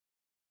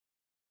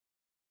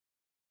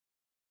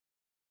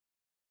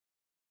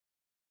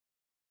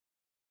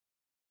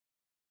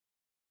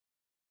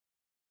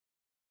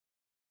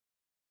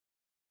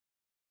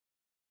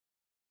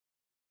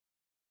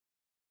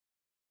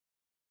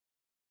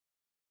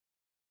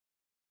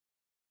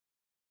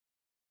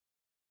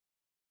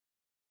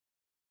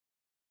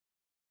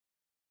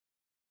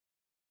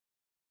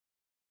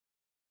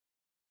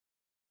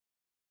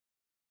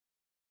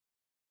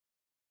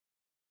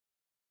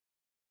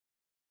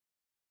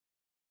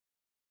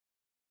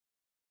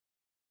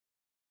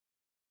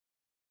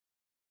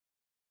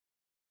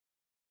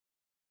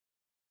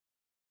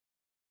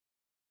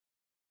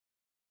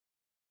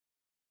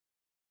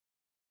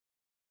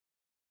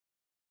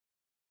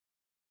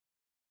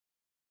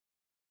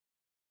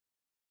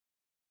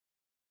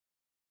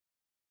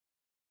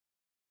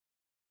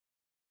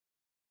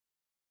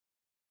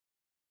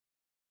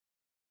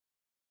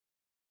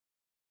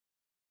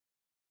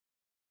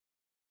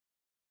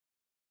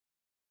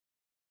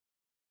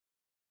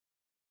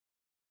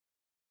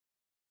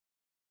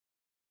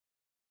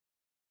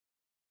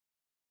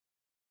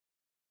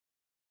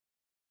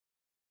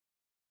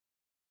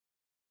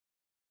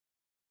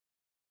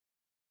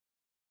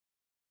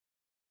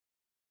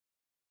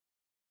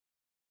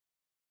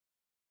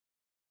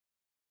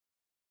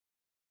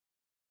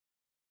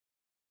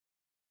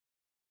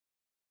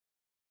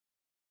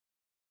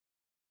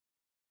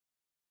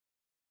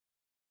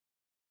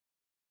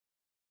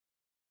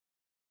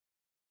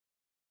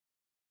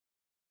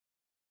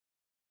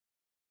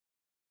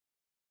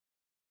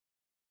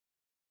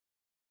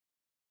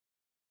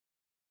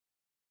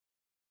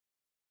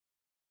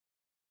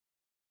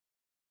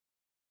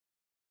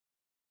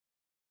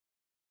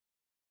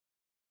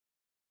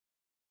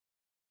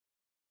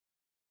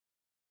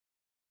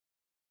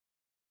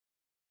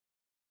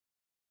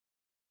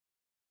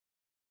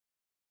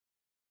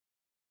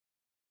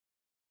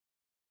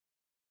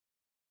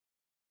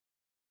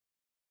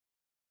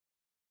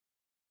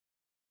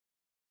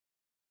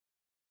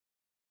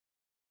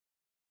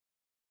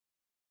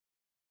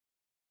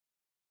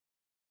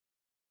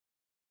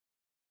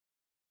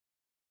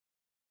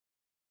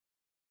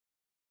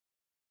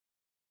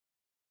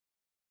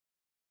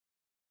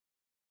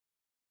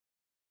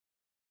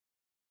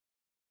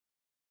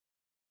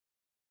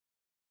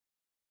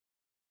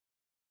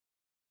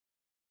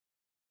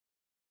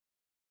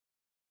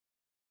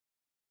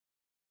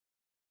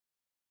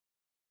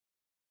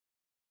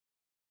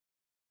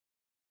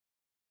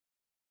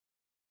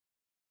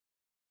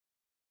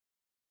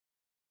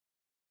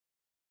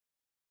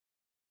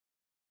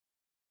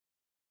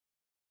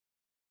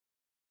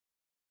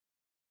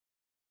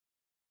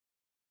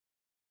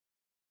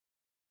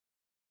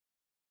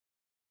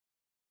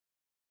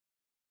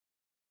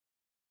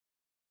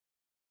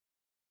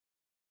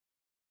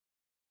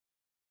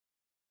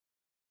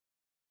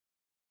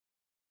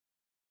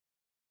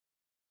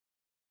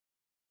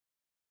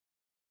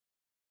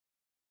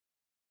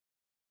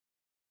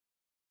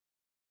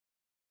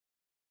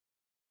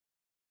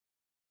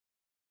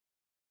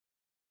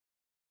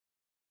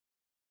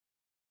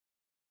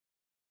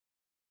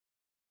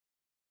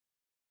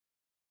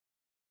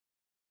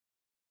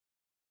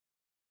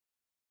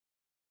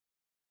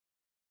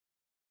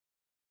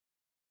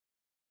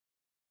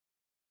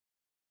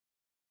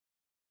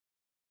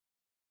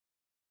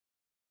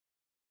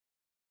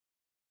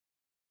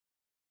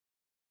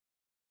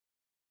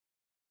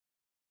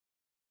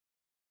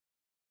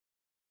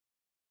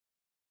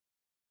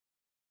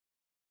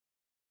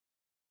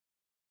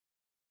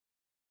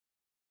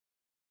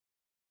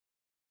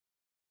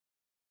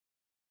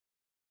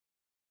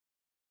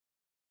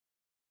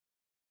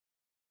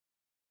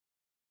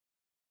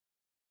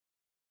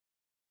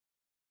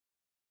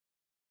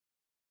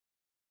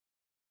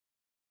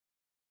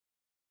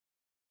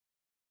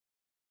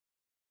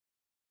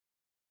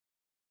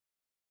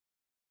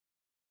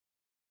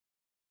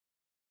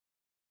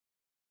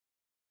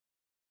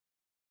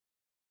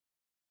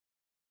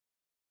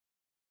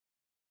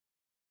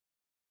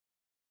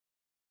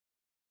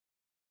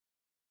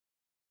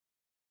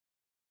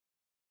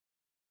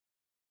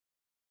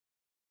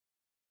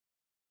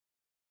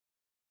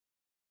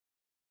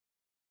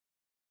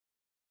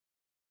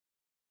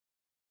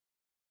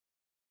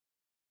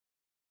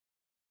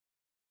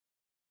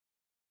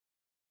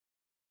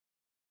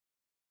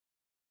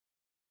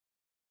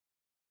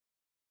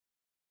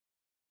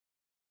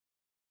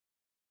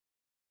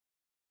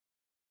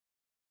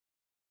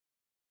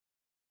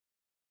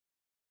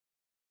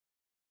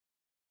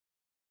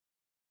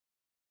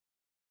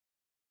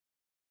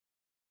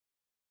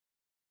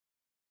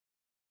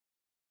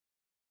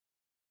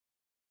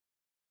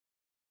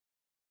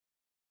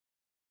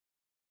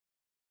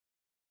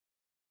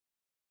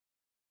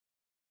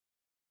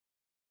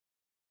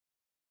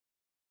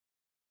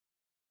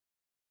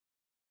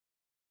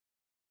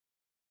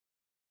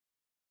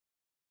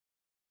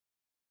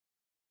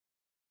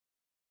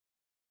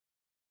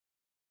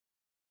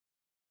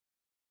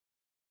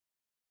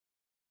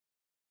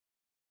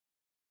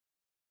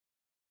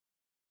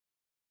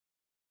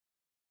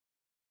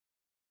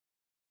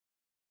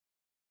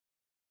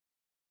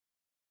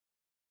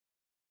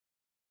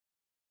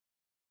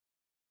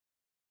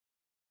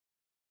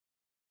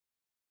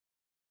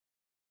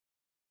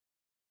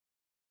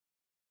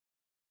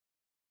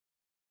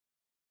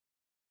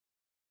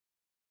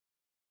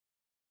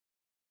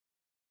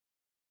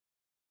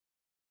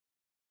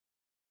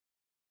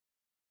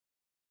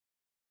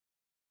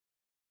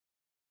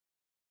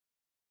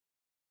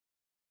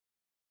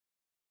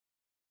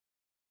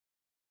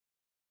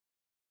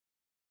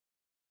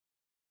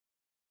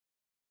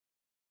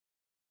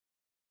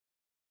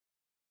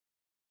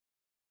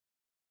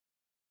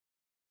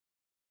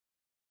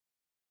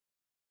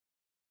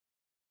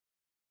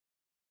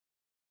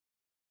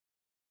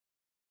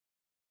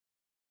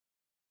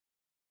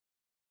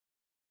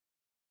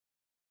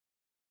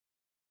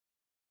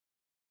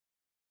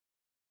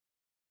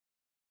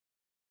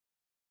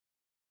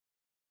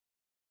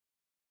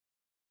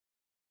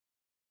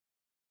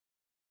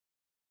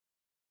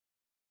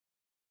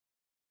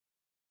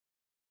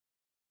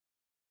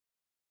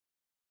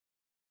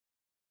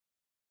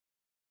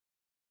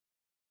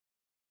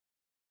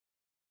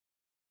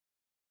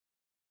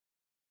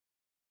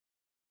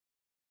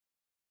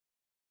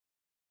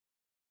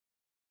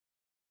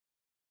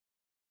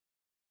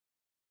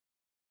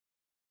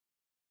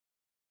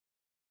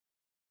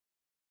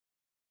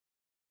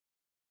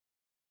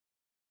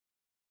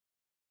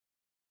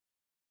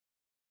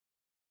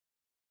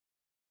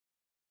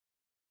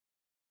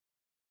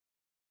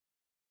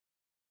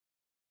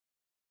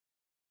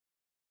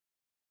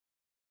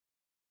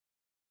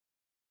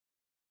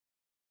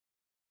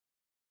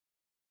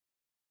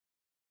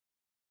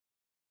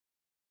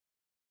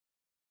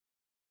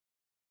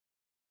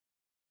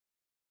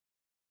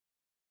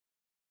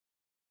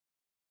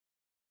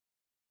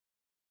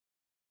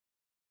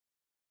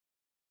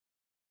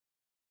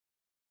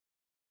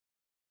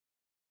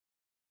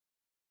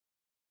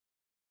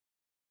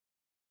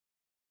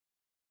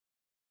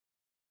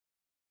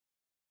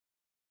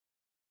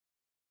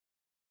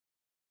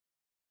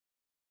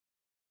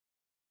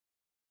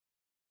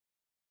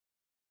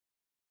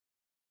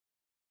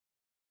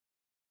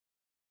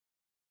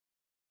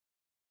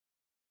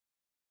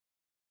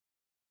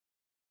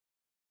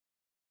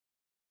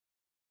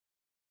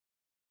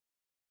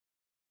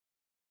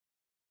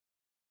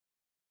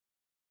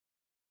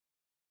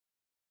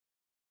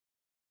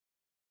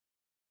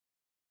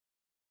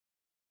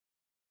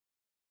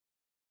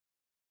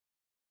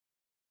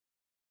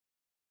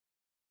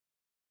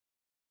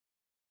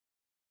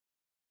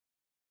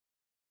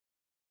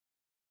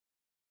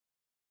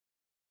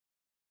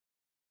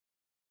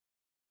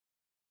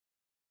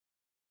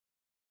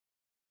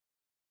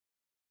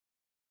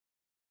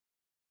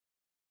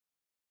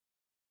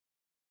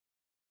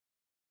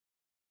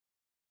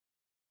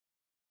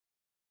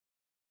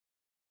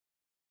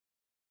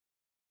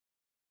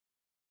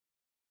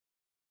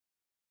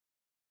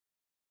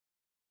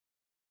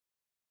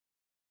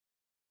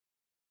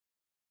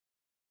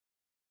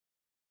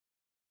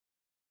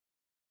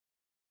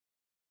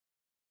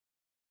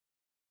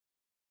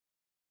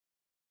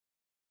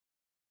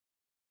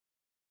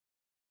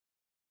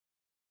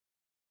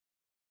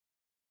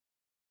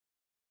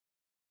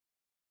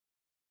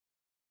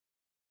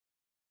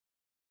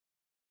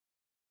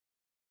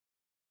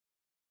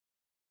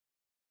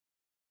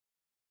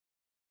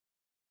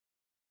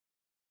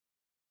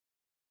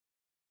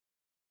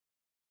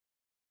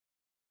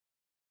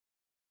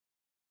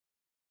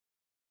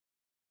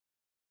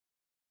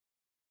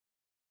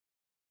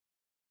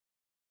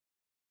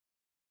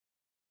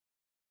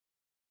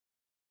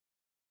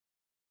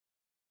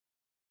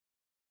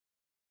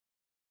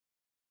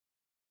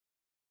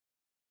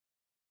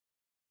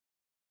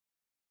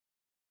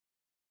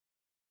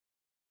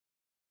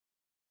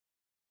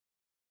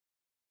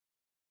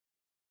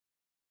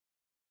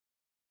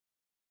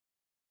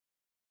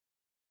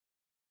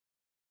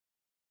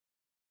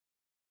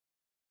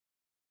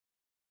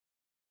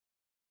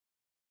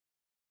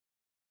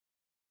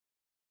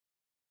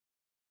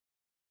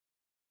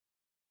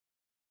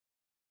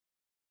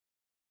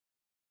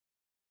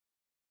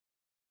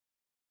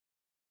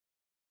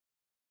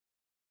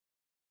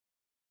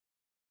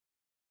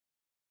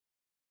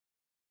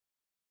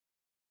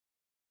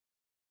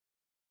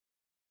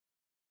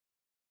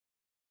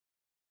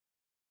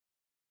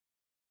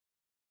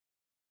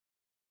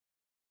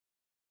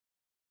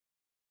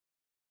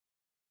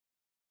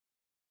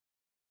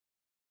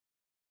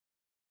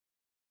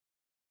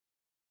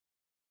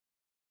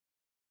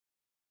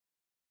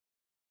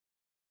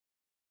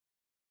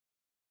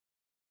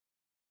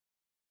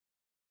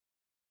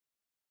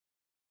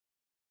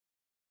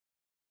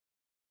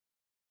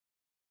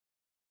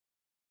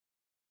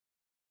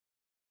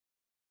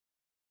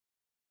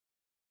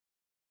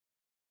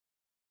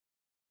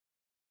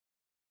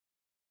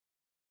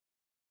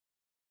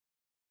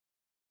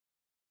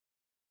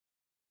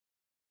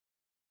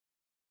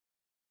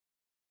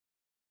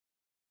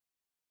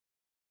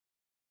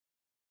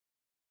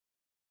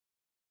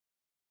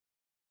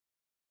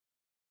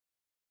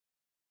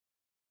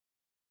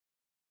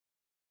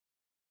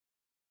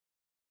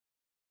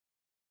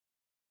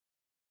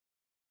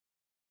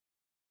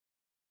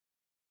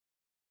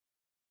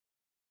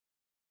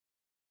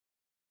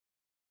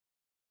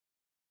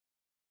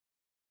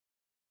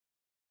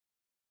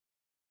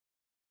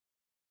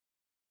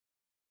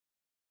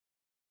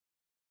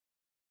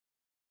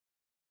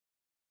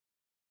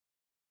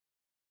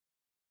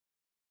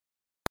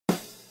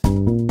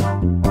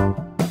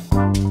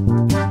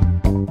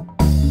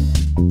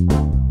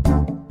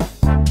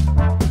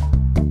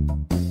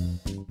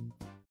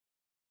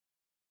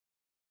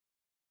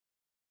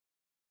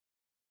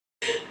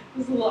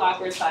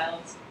awkward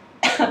silence.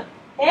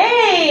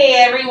 Hey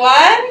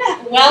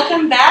everyone!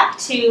 Welcome back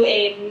to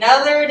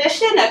another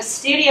edition of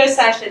Studio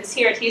Sessions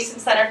here at Houston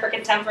Center for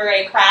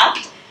Contemporary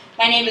Craft.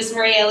 My name is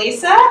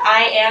María-Elisa.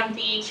 I am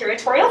the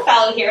Curatorial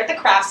Fellow here at the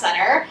Craft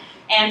Center,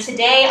 and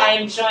today I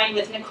am joined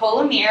with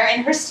Nicolle LaMere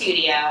in her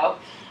studio.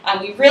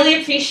 We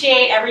really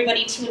appreciate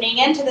everybody tuning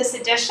in to this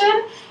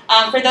edition.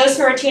 For those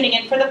who are tuning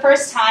in for the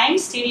first time,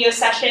 Studio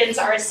Sessions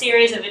are a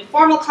series of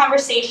informal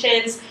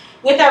conversations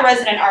with our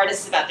resident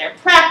artists about their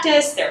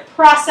practice, their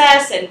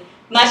process, and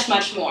much,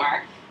 much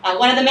more.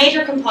 One of the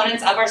major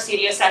components of our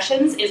studio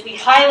sessions is we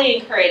highly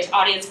encourage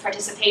audience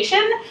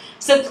participation.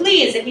 So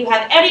please, if you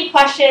have any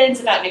questions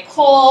about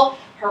Nicolle,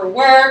 her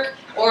work,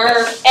 or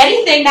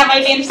anything that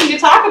might be interesting to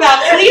talk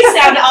about, please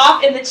sound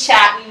off in the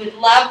chat. We would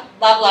love,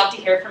 love, love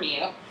to hear from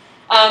you.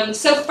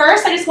 So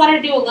first, I just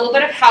wanted to do a little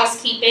bit of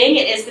housekeeping.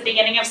 It is the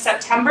beginning of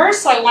September,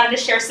 so I wanted to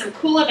share some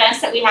cool events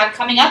that we have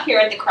coming up here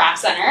at the Craft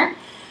Center.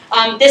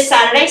 This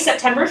Saturday,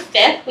 September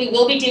 5th, we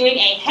will be doing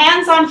a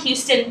Hands-on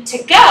Houston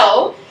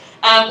to-go.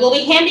 We'll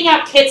be handing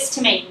out kits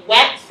to make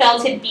wet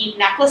felted bead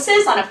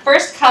necklaces on a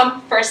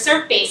first-come,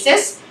 first-served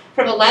basis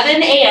from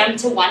 11 a.m.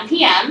 to 1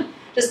 p.m.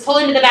 Just pull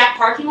into the back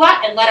parking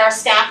lot and let our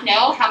staff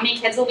know how many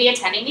kids will be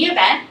attending the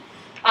event.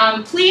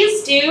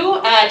 Please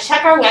do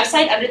check our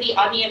website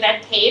on the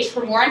event page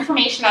for more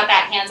information about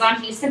that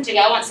Hands-on Houston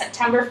to-go on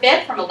September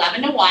 5th from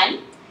 11 to 1.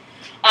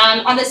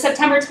 On the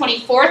September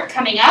 24th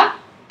coming up,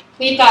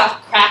 we've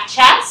got Craft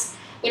Chats,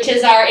 which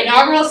is our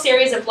inaugural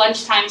series of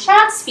lunchtime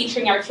chats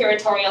featuring our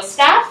curatorial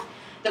staff.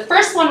 The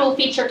first one will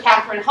feature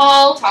Catherine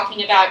Hall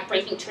talking about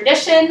breaking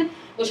tradition,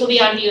 which will be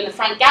on view in the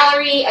front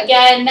gallery.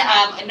 Again,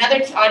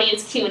 another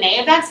audience Q&A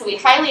event, so we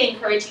highly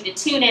encourage you to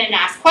tune in and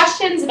ask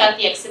questions about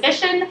the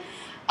exhibition.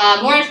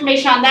 More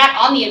information on that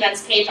on the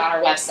events page on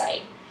our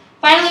website.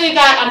 Finally, we've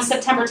got on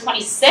September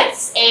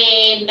 26th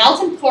a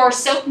melt and pour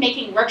soap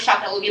making workshop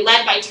that will be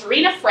led by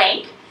Tarina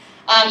Frank.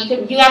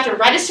 You have to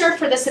register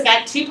for this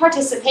event to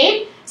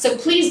participate, so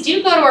please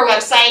do go to our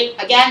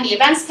website, again, the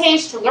events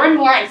page, to learn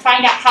more and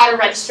find out how to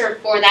register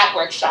for that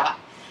workshop.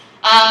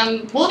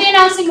 We'll be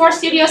announcing more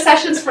studio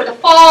sessions for the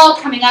fall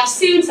coming up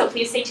soon, so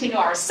please stay tuned to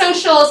our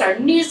socials, our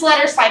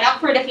newsletter, sign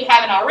up for it if you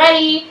haven't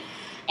already.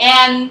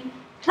 And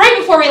right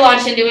before we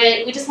launch into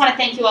it, we just want to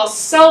thank you all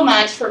so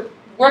much for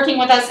working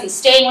with us and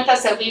staying with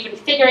us as we've been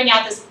figuring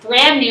out this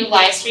brand new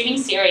live streaming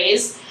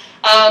series.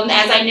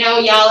 As I know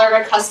y'all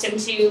are accustomed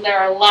to, there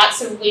are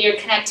lots of weird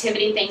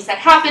connectivity things that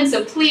happen,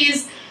 so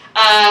please,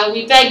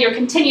 we beg your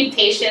continued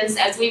patience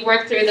as we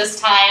work through this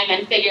time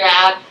and figure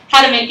out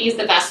how to make these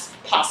the best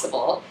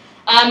possible.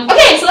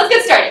 Okay, so let's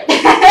get started.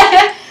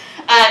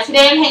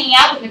 Today I'm hanging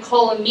out with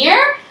Nicolle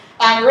LaMere.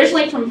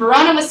 Originally from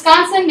Verona,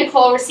 Wisconsin,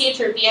 Nicolle received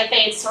her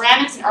BFA in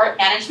Ceramics and Art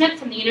Management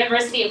from the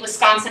University of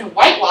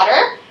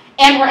Wisconsin-Whitewater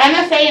and her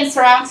MFA in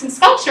Ceramics and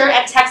Sculpture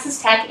at Texas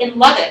Tech in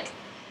Lubbock.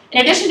 In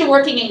addition to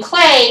working in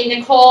clay,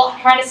 Nicolle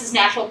harnesses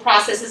natural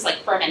processes like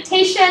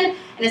fermentation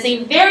and is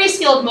a very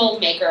skilled mold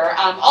maker,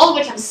 all of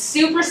which I'm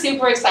super,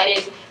 super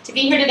excited to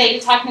be here today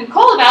to talk to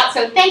Nicolle about,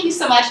 so thank you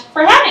so much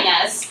for having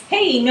us.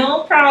 Hey,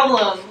 no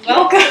problem.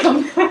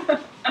 Welcome.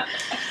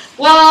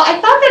 Well, I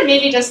thought that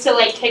maybe just to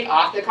kick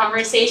off the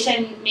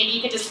conversation, maybe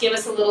you could just give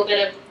us a little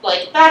bit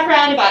of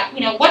background about,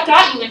 what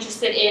got you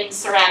interested in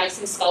ceramics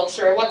and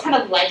sculpture? What kind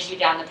of led you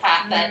down the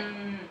path that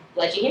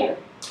led you here?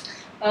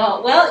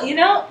 Oh, well,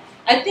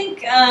 I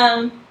think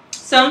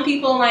some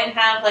people might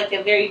have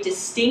a very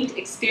distinct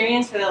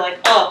experience where they're like,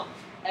 oh,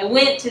 I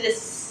went to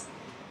this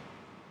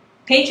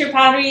paint your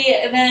pottery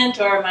event,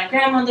 or my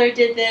grandmother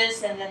did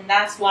this, and then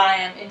that's why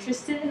I'm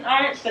interested in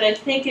art. But I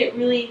think it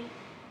really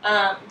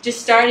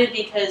just started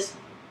because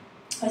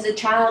as a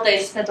child I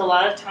spent a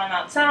lot of time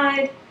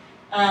outside,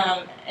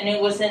 and it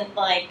wasn't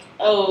like,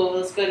 oh,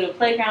 let's go to a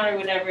playground or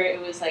whatever.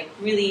 It was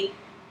really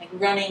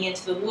running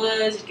into the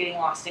woods, getting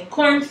lost in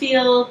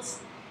cornfields,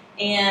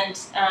 and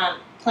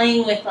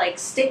playing with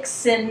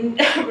sticks and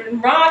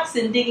rocks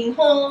and digging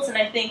holes. And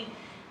I think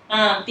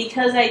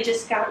because I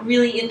just got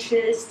really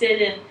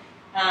interested in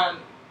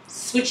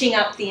switching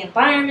up the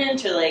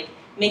environment, or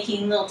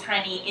making little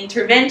tiny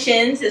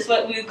interventions is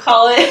what we would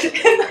call it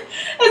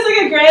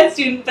as a grad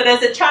student. But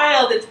as a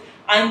child, it's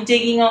I'm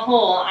digging a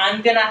hole.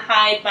 I'm gonna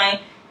hide my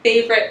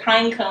favorite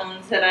pine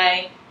cones that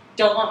I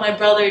don't want my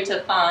brother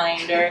to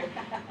find, or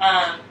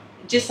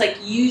just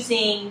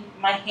using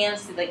my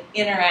hands to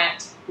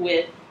interact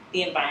with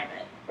the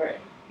environment or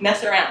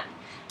mess around.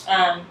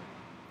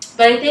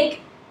 But I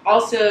think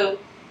also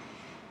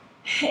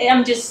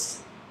I'm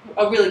just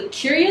a really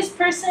curious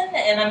person,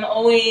 and I'm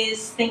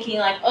always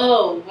thinking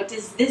oh, what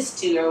does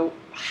this do, or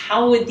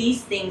how would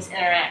these things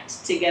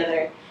interact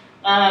together?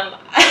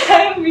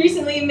 I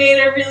recently made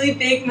a really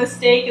big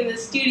mistake in the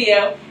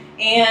studio,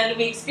 and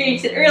we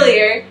experienced it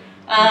earlier.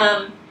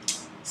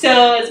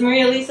 So as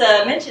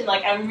María-Elisa mentioned,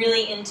 I'm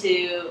really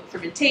into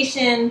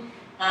fermentation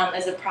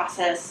as a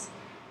process,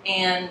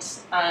 and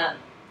I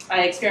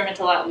experiment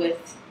a lot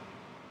with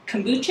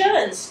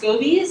kombucha and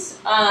scobies.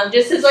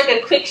 Just as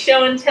a quick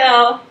show and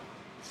tell,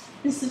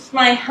 this is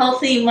my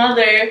healthy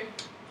mother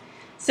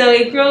So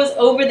it grows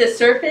over the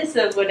surface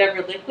of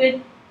whatever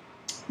liquid.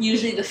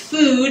 Usually the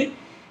food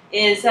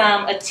is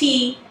a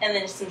tea and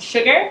then some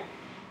sugar.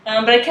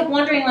 But I kept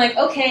wondering, like,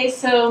 okay,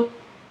 so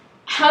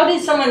how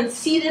did someone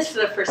see this for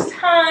the first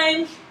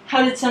time?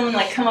 How did someone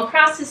like come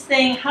across this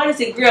thing? How does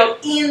it grow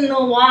in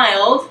the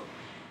wild?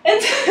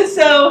 And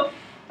so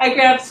I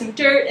grabbed some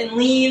dirt and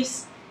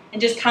leaves and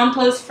just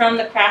compost from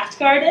the craft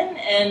garden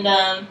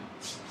and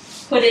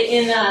put it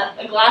in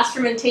a glass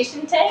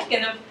fermentation tank.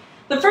 And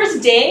the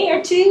first day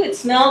or two, it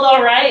smelled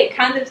all right. It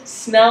kind of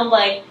smelled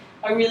like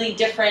a really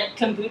different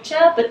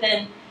kombucha, but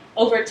then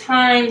over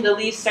time, the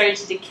leaves started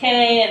to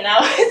decay, and now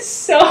it's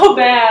so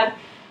bad.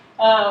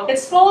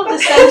 It's full of the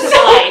sense of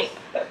life.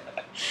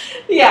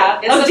 Yeah,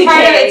 it's a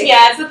part of it.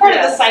 Yeah, it's a part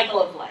of the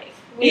cycle of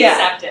life. We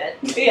accept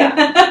it.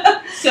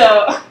 Yeah.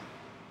 So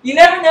you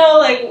never know,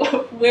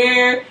 like,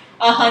 where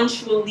a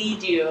hunch will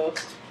lead you.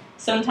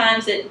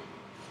 Sometimes it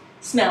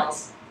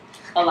smells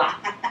a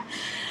lot.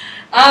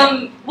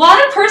 Well,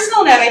 on a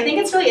personal note, I think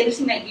it's really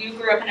interesting that you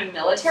grew up in a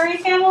military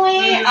family.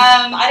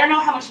 I don't know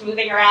how much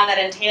moving around that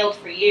entailed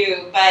for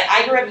you, but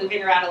I grew up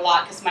moving around a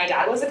lot because my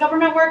dad was a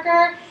government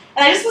worker.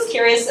 And I just was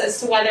curious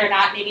as to whether or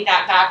not maybe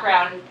that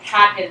background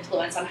had an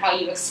influence on how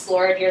you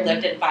explored your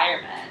lived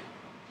environment.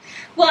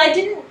 Well, I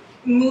didn't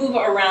move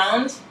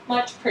around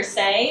much per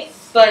se,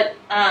 but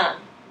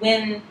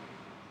when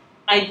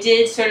I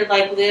did sort of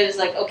like live, it's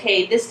like,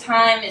 okay, this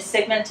time is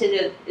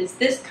segmented as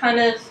this kind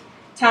of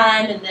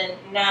time, and then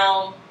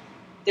now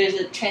there's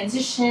a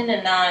transition,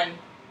 and now I'm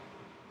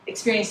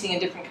experiencing a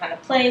different kind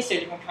of place or a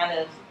different kind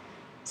of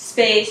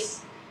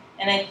space.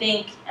 And I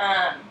think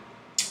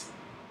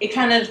it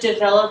kind of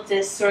developed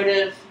this sort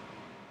of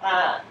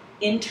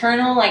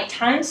internal like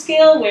time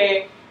scale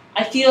where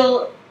I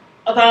feel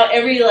about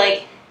every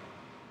like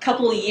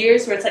couple of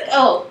years where it's like,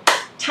 oh,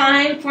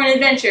 time for an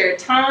adventure,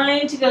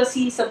 time to go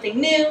see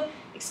something new,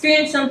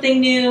 experience something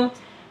new.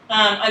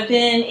 I've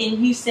been in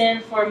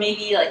Houston for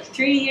maybe like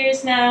 3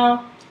 years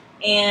now,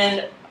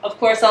 and of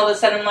course all of a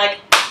sudden I'm like,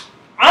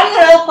 I'm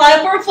going to apply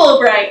for a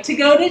Fulbright to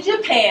go to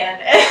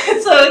Japan.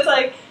 And so it's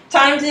like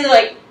time to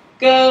like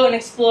go and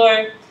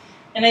explore.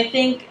 And I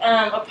think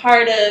a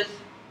part of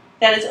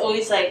that is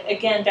always like,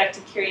 again, back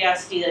to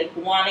curiosity, like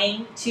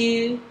wanting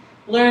to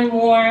learn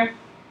more,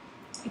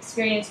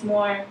 experience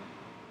more.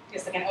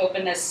 Just like an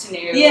openness to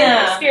new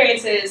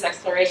experiences,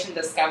 exploration,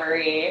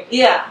 discovery.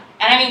 Yeah.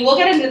 And I mean, we'll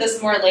get into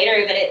this more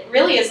later, but it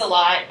really is a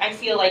lot. I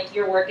feel like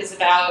your work is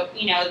about,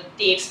 you know,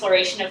 the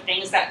exploration of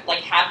things that like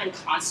happen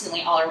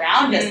constantly all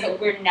around us,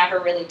 but we're never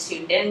really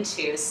tuned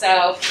into.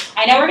 So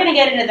I know we're going to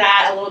get into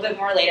that a little bit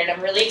more later, and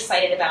I'm really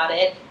excited about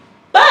it.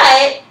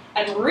 But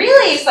I'm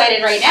really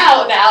excited right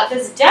now about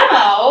this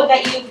demo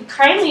that you've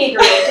kindly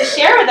agreed to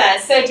share with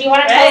us. So do you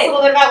want to tell us a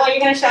little bit about what you're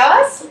going to show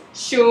us?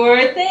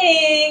 Sure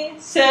thing.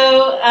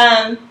 So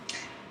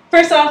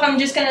first off, I'm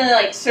just going to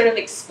like sort of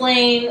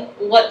explain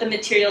what the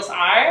materials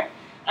are.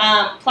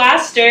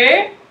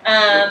 Plaster.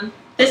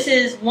 This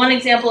is one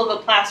example of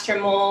a plaster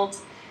mold.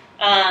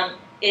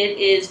 It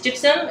is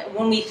gypsum.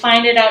 When we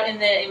find it out in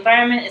the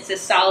environment, it's a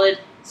solid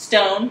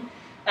stone.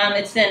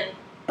 It's then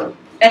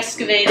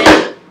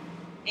excavated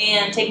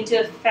and taken to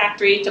a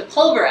factory to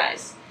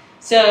pulverize.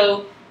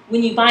 So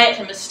when you buy it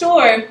from a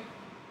store,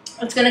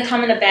 it's going to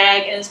come in a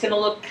bag and it's going to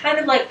look kind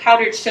of like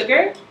powdered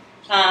sugar.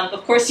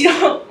 Of course, you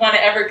don't want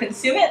to ever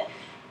consume it,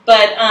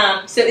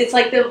 but so it's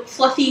like the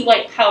fluffy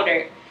white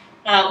powder.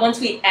 Once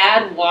we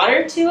add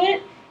water to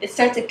it, it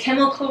starts a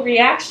chemical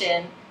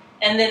reaction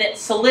and then it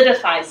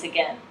solidifies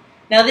again.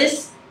 Now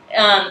this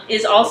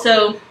is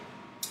also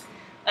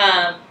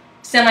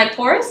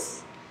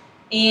semi-porous,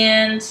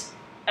 and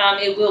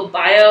it will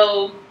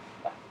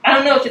I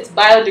don't know if it's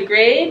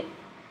biodegrade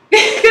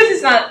because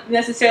it's not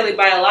necessarily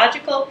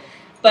biological,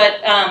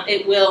 but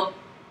it will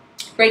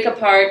break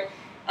apart.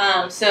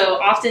 So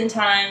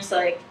oftentimes,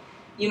 like,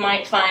 you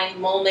might find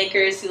mold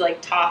makers who like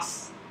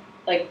toss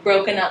like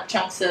broken up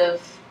chunks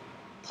of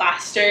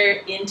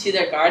plaster into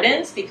their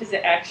gardens because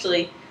it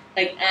actually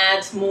like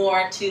adds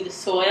more to the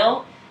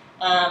soil.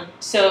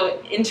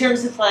 So in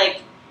terms of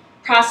like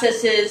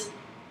processes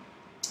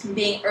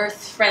being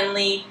earth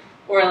friendly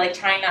or like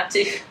trying not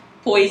to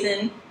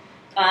poison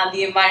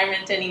the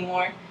environment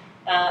anymore,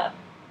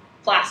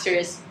 plaster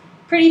is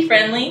pretty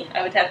friendly,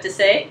 I would have to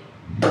say.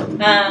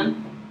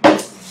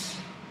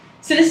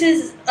 So this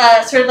is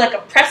sort of like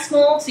a press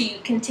mold, so you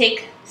can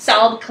take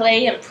solid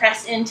clay and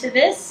press into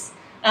this.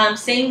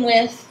 Same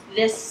with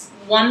this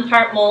one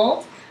part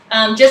mold.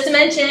 Just to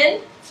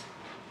mention,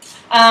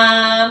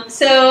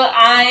 so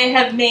I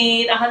have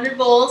made 100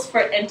 bowls for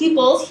Empty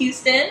Bowls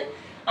Houston.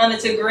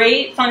 It's a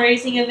great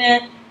fundraising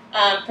event,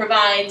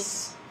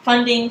 provides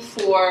funding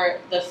for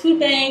the food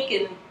bank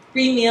and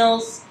free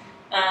meals,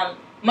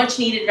 much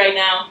needed right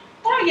now.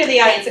 Why don't we give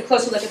the audience a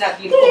closer look at that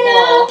beautiful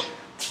bowl?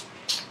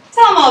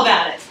 Tell them all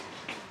about it.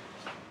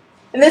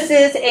 And this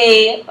is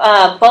a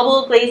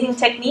bubble glazing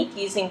technique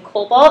using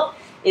cobalt.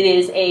 It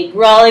is a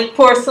Grolic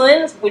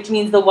porcelain, which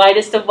means the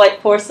whitest of white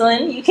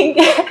porcelain you can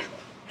get.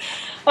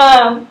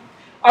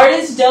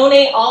 Artists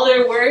donate all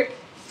their work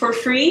for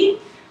free.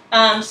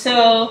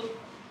 So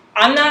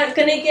I'm not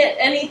going to get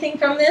anything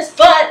from this,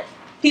 but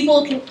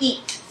people can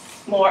eat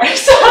more.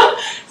 So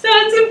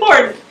it's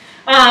important.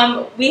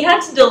 We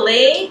had to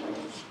delay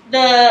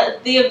the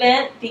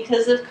event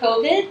because of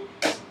COVID,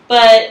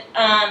 but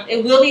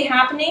it will be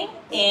happening,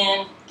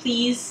 and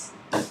please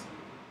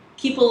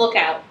keep a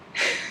lookout.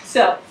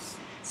 So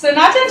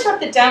not to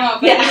interrupt the demo,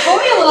 but you told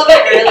me a little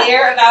bit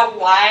earlier about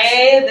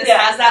why this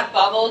has that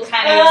bubble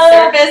kind of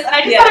surface, and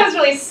I just thought it was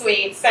really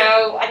sweet.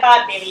 So I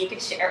thought maybe you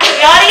could share with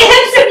the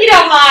audience if you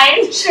don't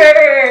mind.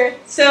 Sure.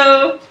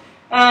 So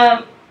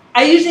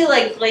I usually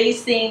like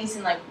glaze things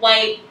in like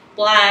white,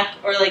 black,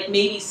 or like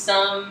maybe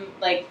some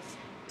like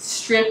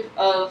strip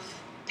of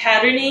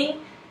patterning.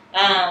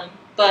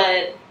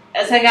 But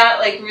as I got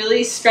like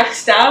really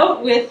stressed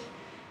out with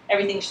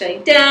everything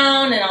shutting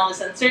down and all this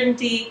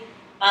uncertainty,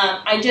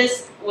 I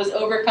just was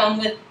overcome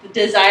with the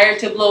desire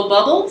to blow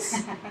bubbles.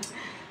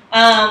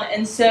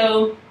 And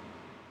so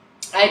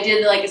I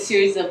did like a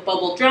series of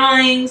bubble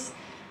drawings,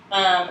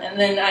 and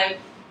then I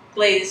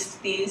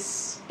glazed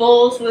these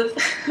bowls with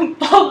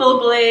bubble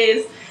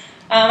glaze.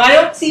 I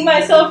don't see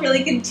myself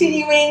really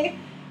continuing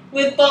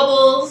with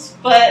bubbles,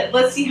 but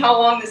let's see how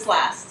long this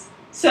lasts.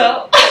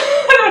 So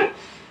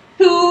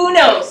who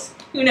knows?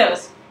 Who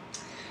knows?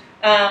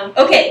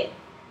 Okay.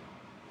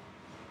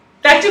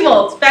 Back to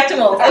molds.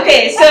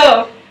 Okay,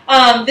 so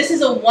this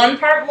is a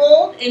 1-part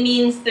mold. It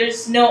means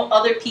there's no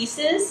other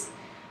pieces.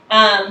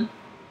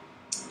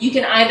 You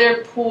can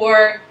either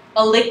pour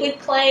a liquid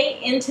clay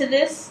into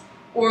this,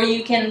 or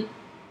you can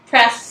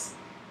press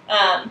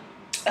a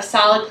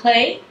solid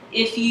clay.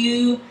 If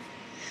you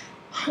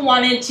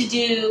wanted to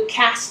do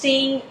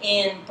casting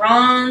in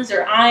bronze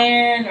or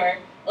iron or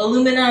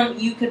aluminum,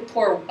 you could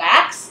pour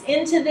wax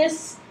into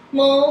this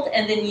mold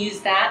and then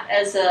use that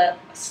as a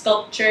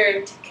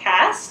sculpture to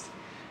cast.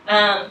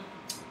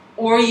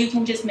 Or you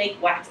can just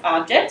make wax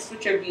objects,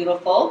 which are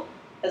beautiful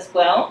as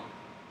well.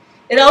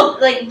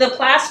 Like the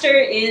plaster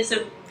is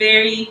a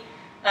very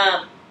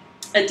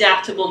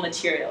adaptable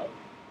material.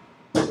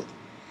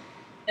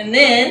 And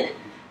then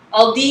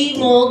I'll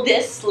demold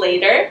this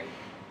later,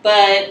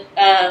 but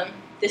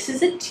this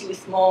is a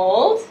tooth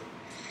mold.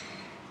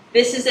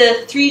 This is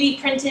a 3D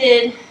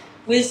printed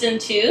wisdom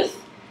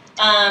tooth.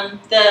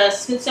 The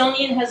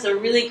Smithsonian has a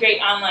really great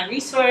online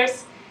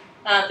resource.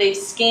 They've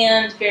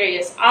scanned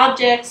various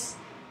objects,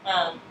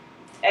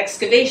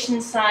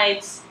 excavation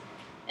sites,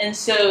 and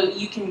so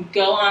you can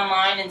go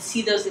online and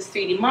see those as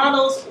 3D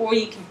models, or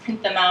you can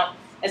print them out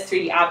as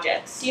 3D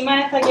objects. Do you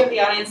mind if I give the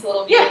audience a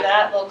little view of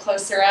that, a little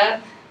closer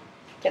up?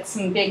 Get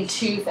some big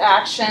tooth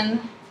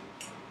action.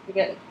 We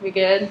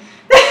good?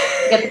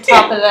 Get the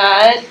top of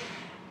that.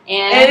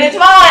 And it's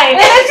mine!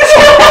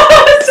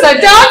 So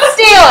don't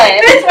steal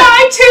it! It's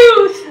my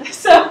tooth!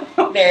 So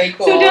very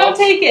cool. So don't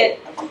take it.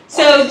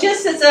 So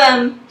just as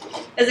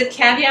a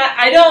caveat,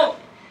 I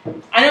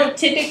don't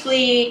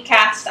typically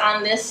cast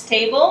on this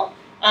table.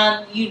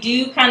 You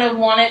do kind of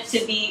want it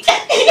to be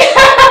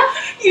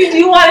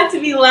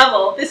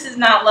level. This is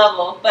not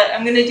level, but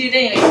I'm going to do it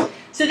anyway.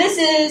 So this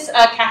is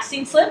a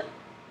casting slip.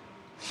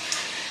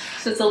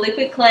 So it's a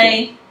liquid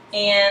clay,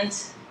 and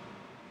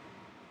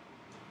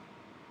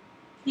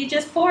you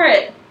just pour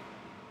it.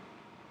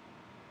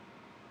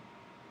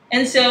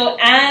 And so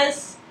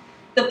as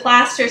the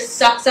plaster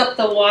sucks up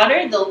the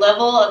water, the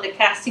level of the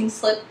casting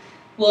slip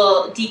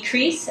will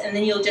decrease, and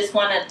then you'll just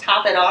want to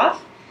top it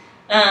off.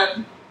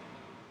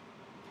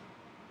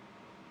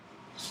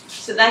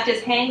 So that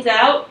just hangs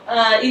out.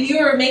 If you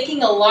were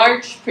making a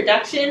large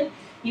production,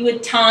 you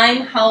would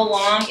time how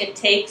long it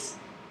takes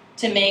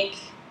to make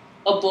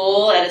a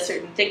bowl at a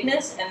certain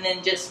thickness, and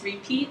then just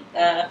repeat.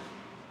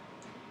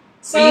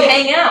 So you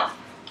hang out.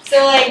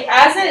 So like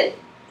as it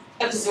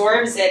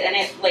absorbs it and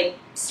it like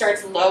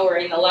starts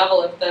lowering the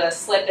level of the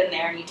slip in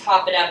there, and you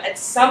top it up, at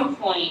some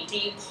point do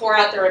you pour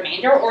out the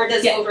remainder, or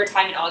does over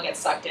time it all get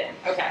sucked in?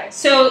 Okay.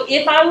 So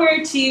if I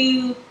were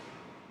to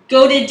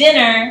go to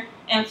dinner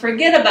and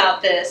forget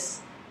about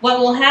this, what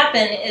will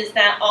happen is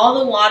that all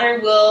the water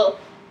will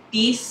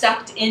be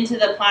sucked into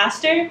the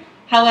plaster.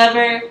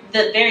 However,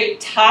 the very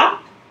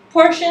top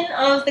portion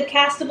of the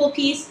castable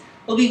piece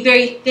will be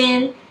very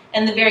thin,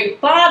 and the very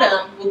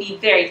bottom will be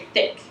very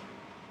thick.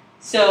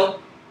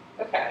 So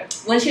okay.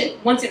 Once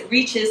it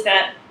reaches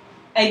that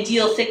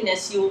ideal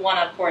thickness, you will want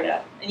to pour it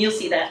out, and you'll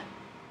see that.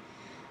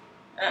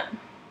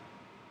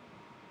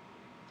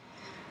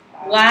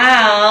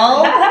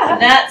 Wow,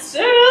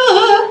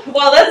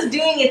 while that's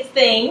doing its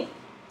thing,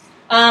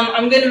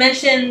 I'm going to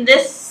mention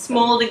this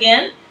mold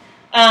again.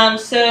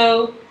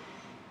 The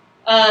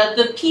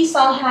piece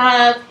I'll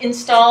have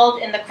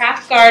installed in the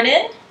craft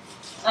garden,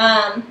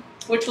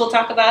 which we'll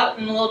talk about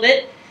in a little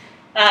bit.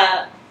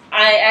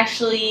 I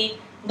actually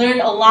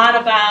learned a lot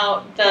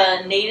about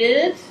the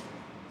native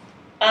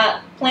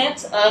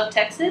plants of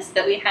Texas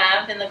that we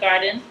have in the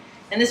garden,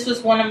 and this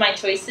was one of my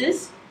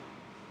choices.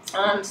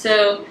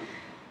 So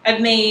I've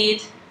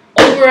made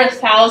over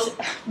 1,000,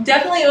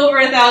 definitely over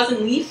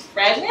 1,000 leaf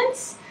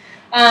fragments.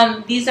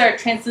 These are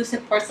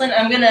translucent porcelain.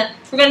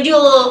 We're gonna do a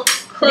little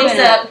close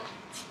up.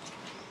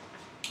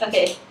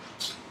 Okay.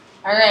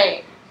 All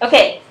right.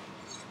 Okay,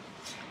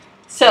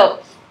 so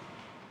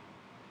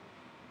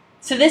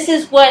this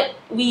is what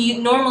we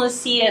normally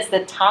see as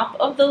the top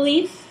of the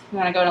leaf. You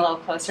want to go in a little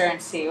closer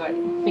and see what, if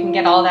we can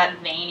get all that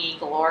veiny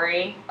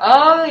glory.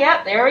 Oh,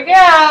 yep, there we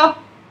go.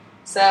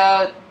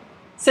 So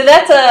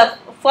that's a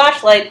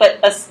flashlight,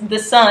 but the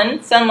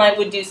sunlight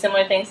would do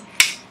similar things.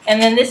 And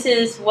then this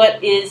is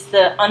what is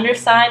the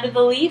underside of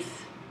the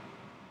leaf.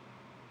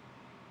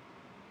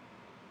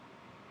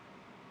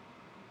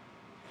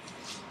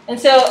 And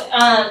so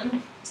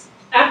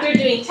after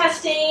doing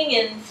testing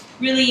and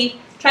really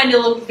trying to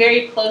look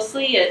very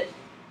closely at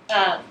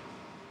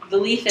the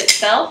leaf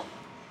itself,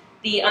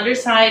 the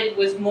underside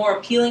was more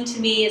appealing to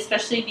me,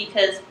 especially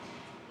because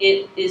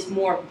it is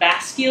more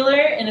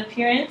vascular in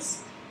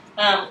appearance.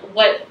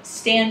 What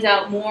stands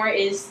out more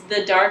is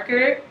the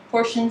darker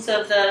portions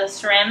of the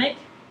ceramic.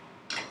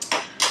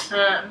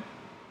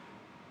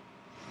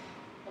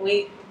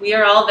 We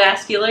are all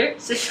vascular.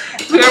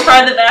 We are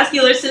part of the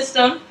vascular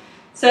system.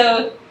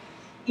 So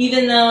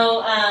even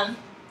though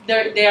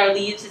they are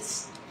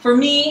leaves, for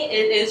me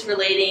it is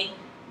relating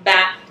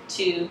back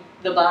to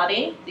the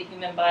body, the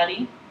human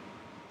body.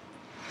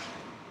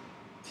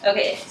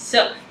 Okay,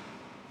 so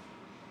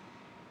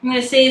I'm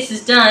going to say this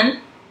is done.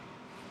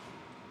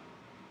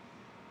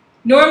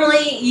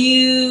 Normally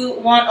you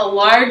want a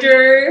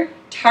larger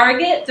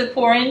target to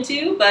pour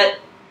into, but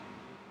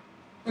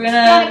we're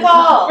gonna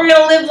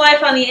live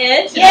life on the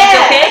edge.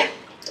 Yeah. Okay?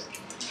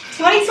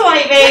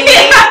 2020, baby.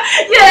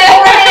 Yeah.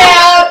 Pour it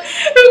out.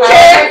 Who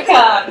cares? Here it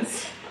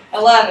comes. I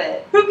love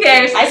it. Who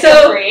cares? I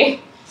feel free.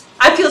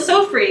 I feel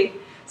so free.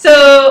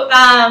 So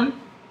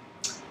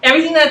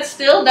everything that's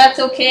spilled, that's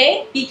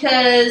okay,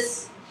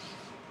 because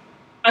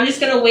I'm just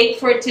going to wait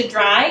for it to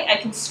dry. I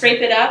can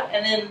scrape it up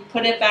and then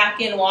put it back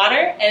in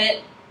water,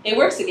 and it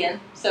works again.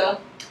 So,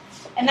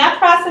 and that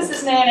process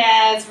is known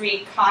as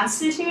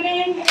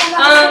reconstituting, if I'm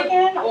not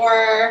mistaken,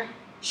 or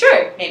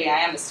sure. Maybe I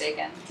am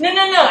mistaken. No.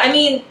 I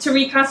mean, to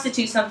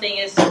reconstitute something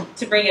is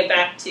to bring it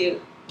back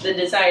to the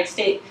desired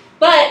state.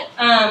 But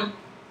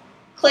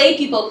clay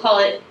people call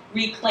it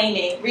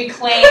reclaiming.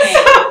 Reclaiming.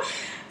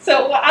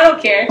 So well, I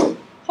don't care.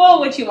 Call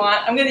what you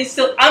want. I'm gonna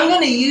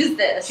use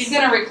this. She's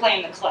gonna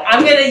reclaim the clay.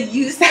 I'm gonna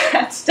use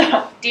that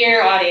stuff.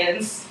 Dear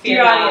audience.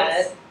 Dear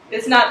audience.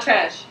 It's not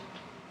trash.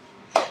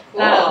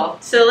 Cool.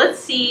 So let's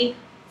see.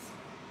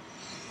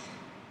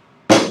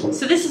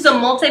 So this is a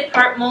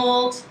multi-part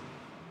mold.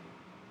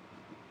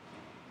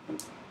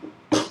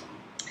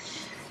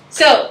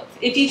 So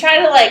if you try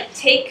to like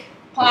take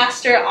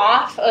plaster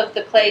off of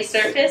the clay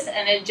surface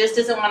and it just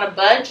doesn't want to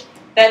budge,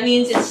 that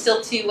means it's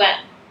still too wet.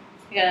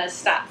 You gotta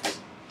stop.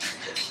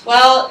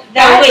 Well,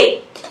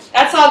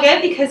 that's all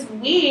good, because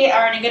we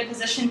are in a good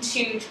position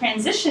to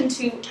transition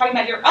to talking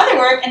about your other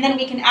work, and then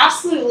we can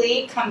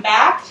absolutely come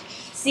back,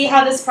 see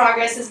how this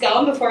progress is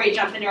going before we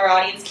jump into our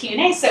audience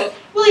Q&A. So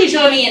will you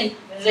join me in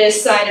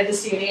this side of the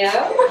studio?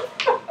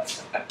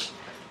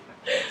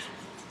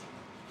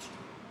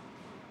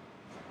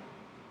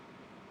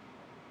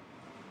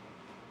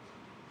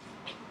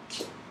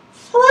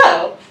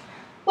 Hello.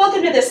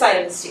 Welcome to this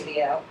side of the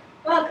studio.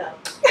 Welcome.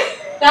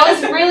 That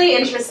was really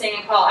interesting,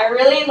 Nicolle. I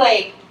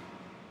really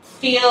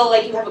feel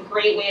like you have a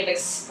great way of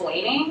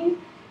explaining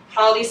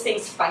how these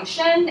things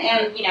function.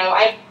 And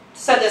I've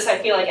said this, I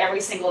feel like every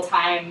single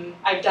time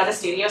I've done a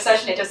studio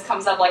session, it just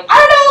comes up like, I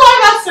don't know a lot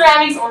about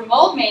ceramics or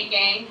mold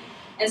making.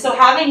 And so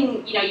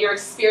having your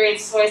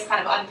experience to always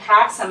kind of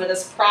unpack some of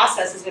this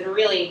process has been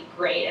really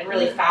great and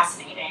really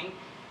fascinating.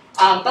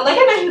 But like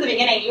I mentioned at the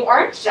beginning, you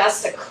aren't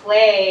just a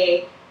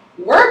clay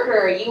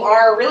worker, you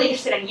are really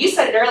interested, and you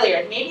said it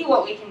earlier, maybe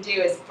what we can do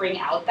is bring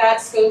out that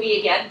SCOBY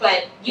again,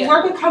 but you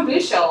work with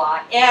kombucha a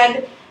lot,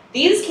 and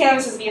these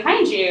canvases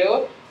behind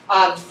you,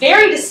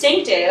 very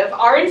distinctive,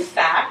 are in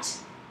fact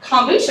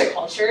kombucha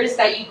cultures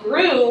that you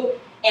grew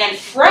and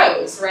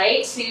froze,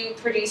 right, to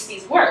produce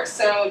these works.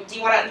 So do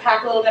you want to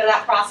unpack a little bit of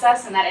that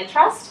process and that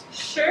interest?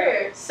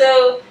 Sure.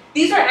 So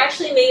these were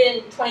actually made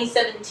in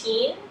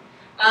 2017,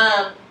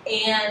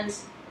 and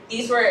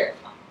these were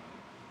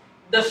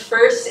the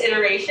first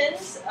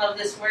iterations of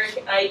this work.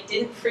 I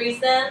didn't freeze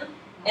them,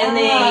 and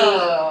they,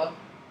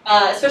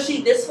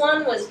 especially this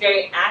one, was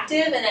very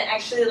active, and it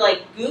actually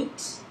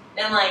gooped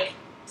and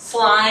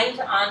slimed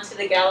onto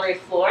the gallery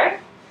floor.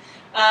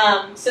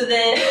 So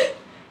then,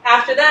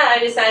 after that,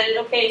 I decided,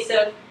 okay,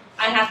 so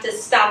I have to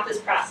stop this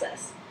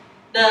process.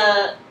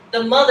 The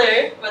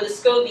mother, or the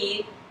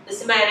SCOBY, the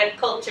symbiotic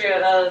culture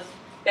of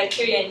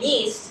bacteria and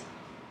yeast,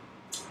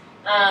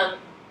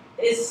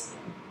 is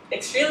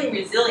extremely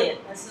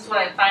resilient. This is what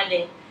I'm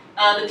finding.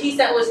 The piece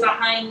that was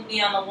behind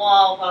me on the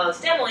wall while I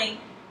was demoing,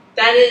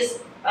 that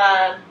is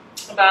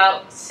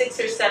about 6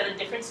 or 7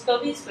 different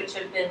SCOBYs, which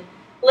have been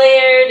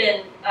layered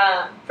and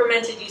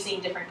fermented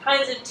using different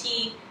kinds of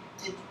tea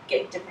to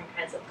get different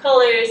kinds of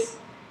colors.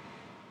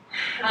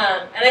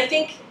 And I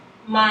think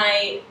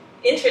my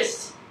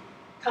interest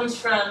comes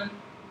from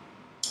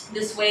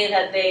this way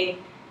that they,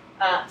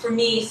 for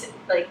me,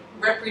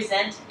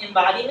 represent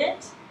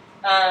embodiment.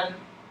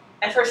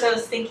 At first I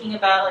was thinking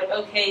about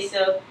okay,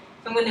 so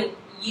if I'm going to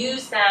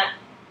use that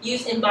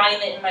use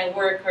embodiment in my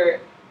work or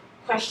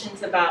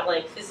questions about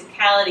like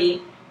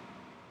physicality,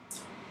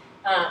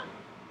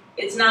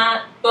 it's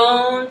not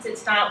bones,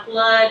 it's not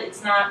blood,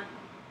 it's not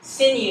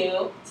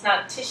sinew, it's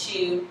not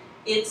tissue,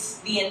 it's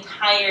the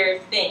entire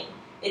thing.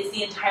 It's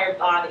the entire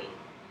body.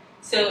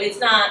 So it's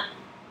not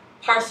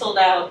parceled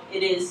out,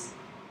 it is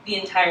the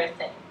entire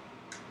thing.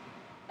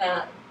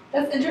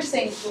 That's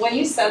interesting. When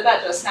you said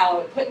that just now,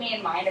 it put me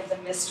in mind of the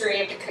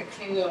mystery of the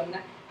cocoon.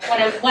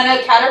 When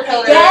a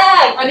caterpillar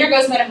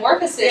undergoes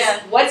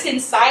metamorphosis, what's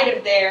inside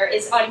of there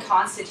is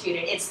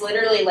unconstituted. It's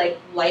literally like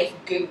life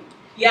goo.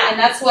 Yeah. And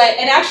that's what,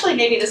 and actually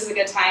maybe this is a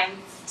good time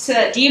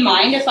to, do you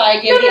mind if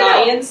I give the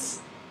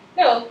audience,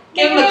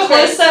 give them a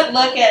close-up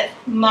look at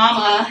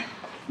Mama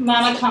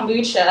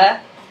Kombucha.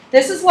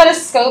 This is what a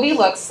SCOBY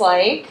looks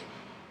like.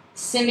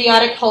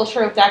 Symbiotic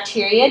culture of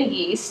bacteria and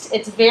yeast.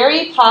 It's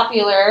very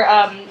popular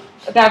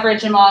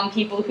beverage among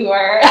people who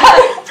are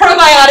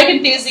probiotic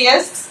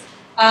enthusiasts.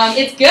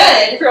 It's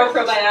good.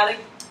 Probiotic.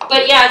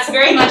 But yeah, it's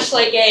very much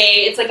like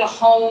it's like a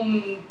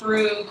home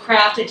brew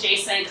craft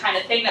adjacent kind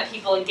of thing that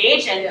people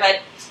engage in. Yeah.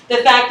 But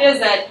the fact is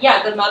that,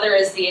 yeah, the mother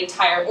is the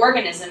entire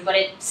organism, but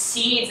it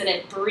seeds and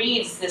it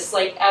breeds this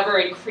like ever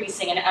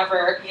increasing and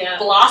ever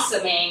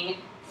blossoming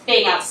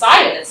thing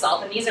outside of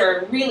itself. And these are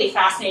a really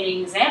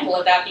fascinating example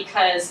of that,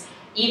 because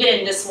even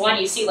in this one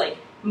you see like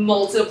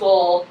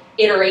multiple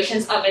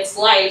iterations of its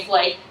life,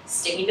 like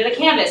sticking to the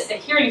canvas,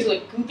 adhering to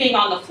it, gooping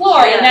on the floor,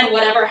 and then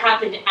whatever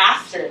happened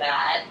after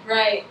that.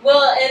 Right.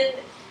 Well, and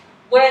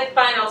what I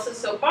find also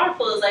so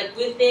powerful is like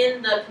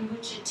within the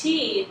kombucha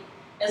tea,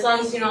 as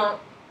long as you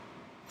don't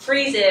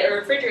freeze it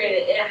or refrigerate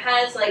it, it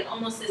has like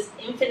almost this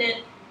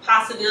infinite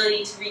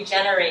possibility to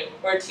regenerate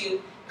or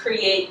to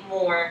create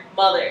more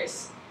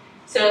mothers.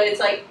 So it's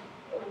like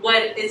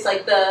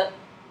the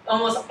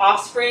almost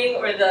offspring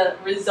or the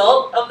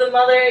result of the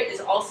mother is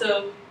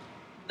also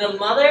the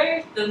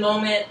mother the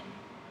moment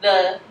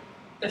the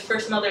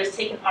first mother is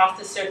taken off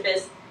the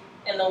surface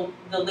and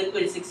the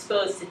liquid is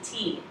exposed to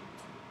tea.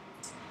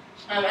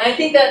 And I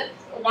think that's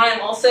why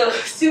I'm also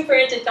super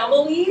into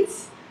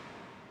tumbleweeds.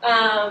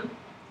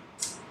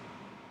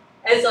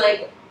 As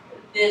like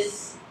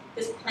this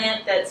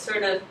plant that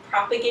sort of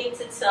propagates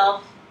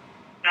itself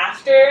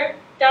after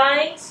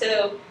dying.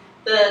 So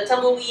the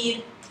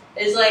tumbleweed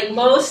is like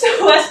most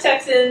West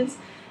Texans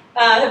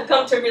have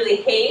come to really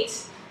hate,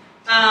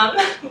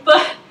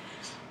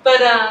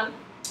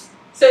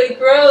 so it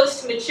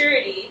grows to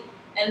maturity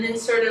and then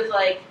sort of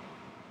like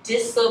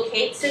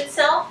dislocates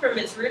itself from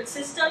its root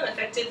system,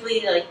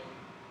 effectively like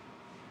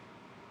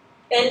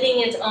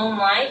ending its own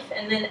life,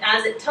 and then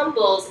as it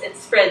tumbles, it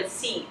spreads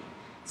seed.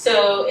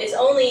 So it's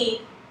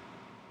only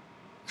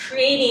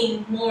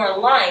creating more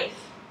life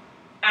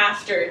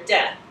after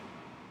death.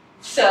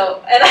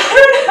 So, and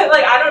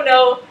I don't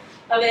know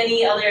of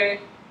any other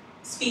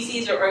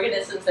species or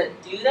organisms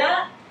that do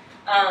that,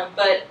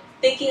 but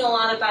thinking a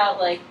lot about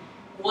like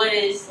what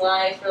is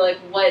life, or like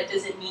what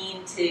does it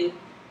mean to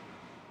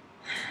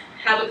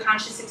have a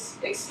conscious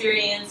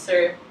experience,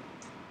 or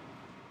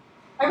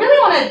I really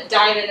want to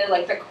dive into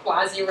like the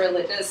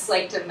quasi-religious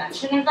like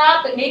dimension of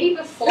that, but maybe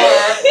before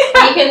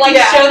we can like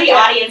show the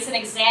audience an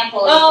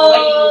example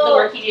of the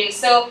work you do.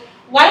 So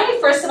why don't we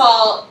first of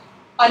all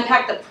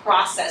unpack the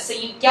process? So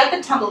you get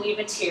the tumbleweed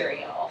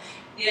material,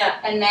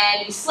 and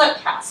then you slip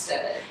past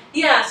it.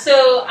 Yeah,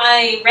 so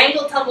I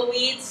wrangle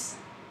tumbleweeds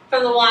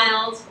from the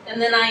wild,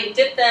 and then I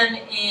dip them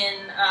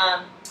in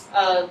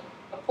a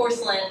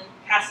porcelain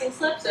casting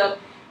slip. So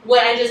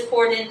what I just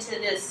poured into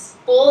this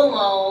bowl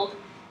mold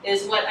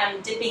is what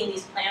I'm dipping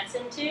these plants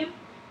into.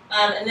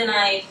 And then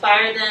I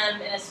fire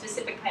them in a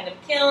specific kind of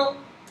kiln.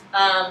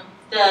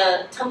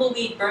 The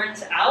tumbleweed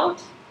burns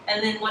out,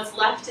 and then what's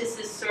left is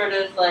this sort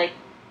of like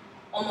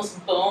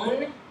almost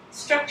bone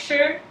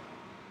structure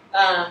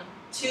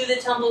to the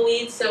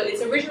tumbleweed. So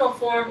its original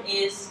form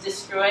is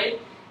destroyed,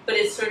 but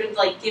it's sort of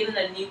like given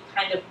a new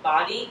kind of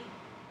body.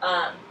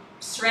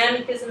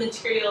 Ceramic is a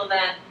material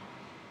that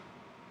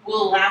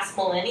will last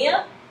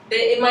millennia.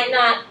 It might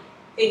not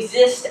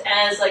exist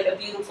as like a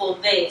beautiful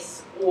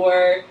vase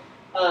or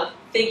a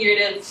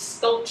figurative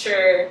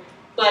sculpture,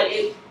 but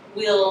it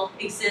will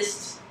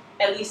exist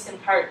at least in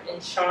part in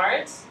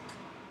shards.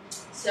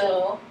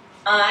 So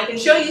I can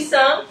show you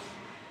some.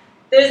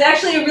 There's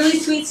actually a really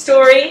sweet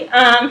story.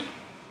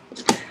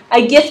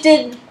 I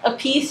gifted a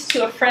piece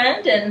to a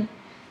friend, and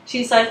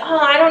she's like, "Oh,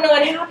 I don't know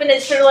what happened.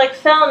 It sort of like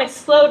fell and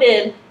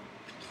exploded."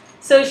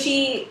 So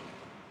she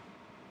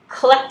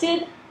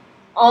collected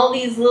all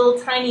these little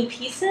tiny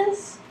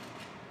pieces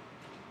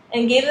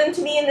and gave them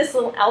to me in this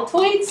little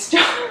Altoid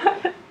straw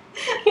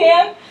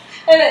can.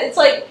 And it's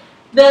like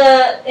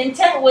the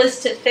intent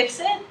was to fix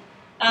it,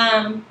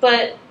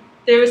 but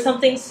there was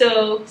something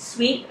so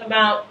sweet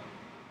about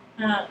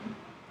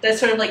that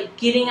sort of like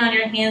getting on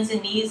your hands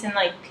and knees and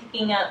like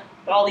picking up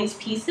all these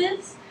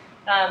pieces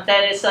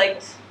that it's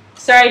like,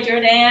 sorry,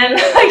 Jordan,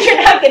 like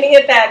you're not getting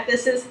it back.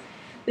 This is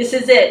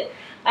it.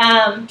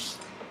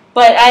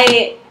 But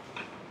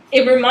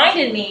it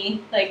reminded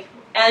me, like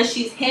as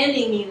she's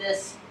handing me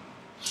this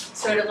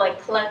sort of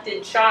like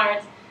collected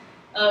shards,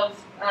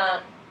 of,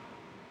 I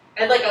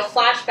had like a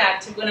flashback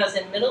to when I was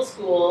in middle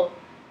school,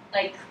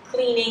 like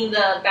cleaning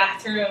the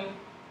bathroom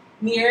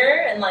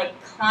mirror and like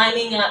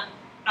climbing up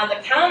on the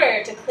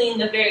counter to clean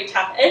the very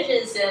top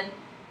edges, and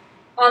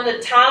on the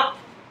top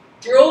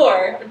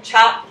drawer, or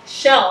top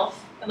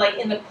shelf, like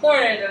in the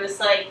corner, there was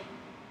like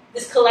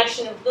this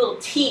collection of little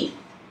teeth.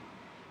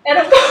 And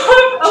of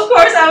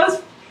course I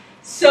was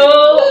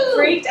so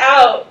freaked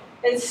out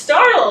and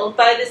startled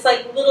by this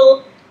like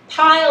little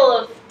pile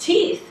of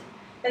teeth.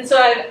 And so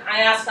I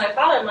asked my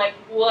father, I'm like,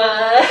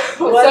 what's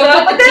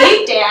up with the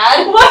teeth,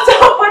 Dad? What's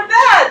up with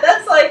that?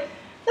 That's like,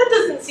 that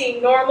doesn't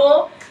seem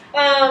normal.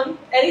 And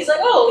he's like,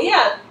 oh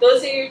yeah,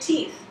 those are your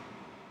teeth.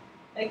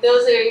 Like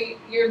those are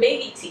your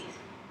baby teeth.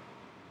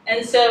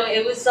 And so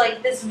it was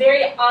like this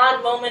very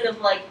odd moment of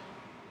like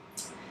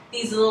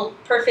these little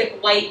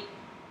perfect white,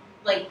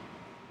 like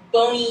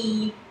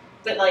bony,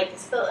 but like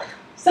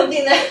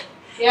something that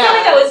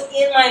was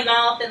in my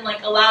mouth and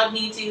like allowed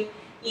me to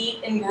eat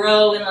and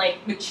grow and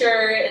like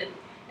mature,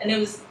 and it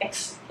was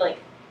like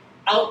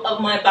out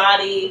of my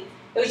body.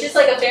 It was just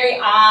like a very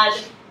odd.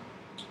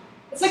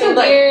 It's like a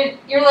weird,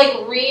 you're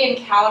like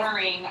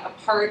re-encountering a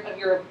part of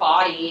your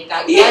body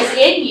that was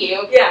in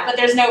you, but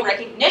there's no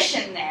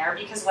recognition there,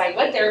 because why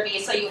would there be?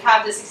 So you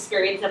have this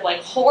experience of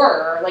like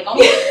horror, like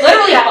almost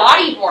literally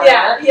body horror.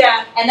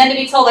 And then to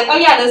be told like, oh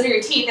yeah, those are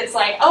your teeth, it's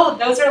like, oh,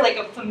 those are like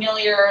a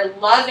familiar,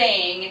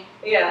 loving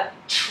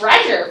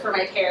treasure for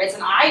my parents,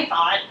 and I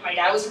thought my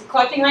dad was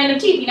collecting random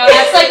teeth. You know,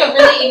 that's like a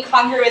really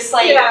incongruous,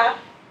 like,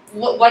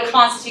 what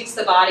constitutes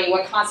the body,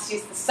 what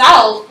constitutes the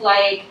self,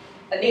 like.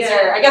 And these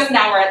are, I guess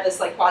now we're at this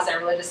like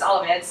quasi-religious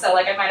element, so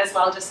like I might as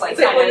well just like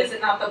kind of, what is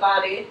it, not the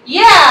body?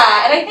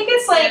 Yeah, and I think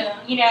it's like,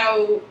 you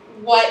know,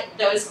 what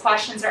those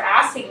questions are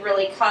asking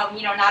really come,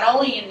 you know, not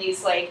only in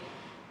these like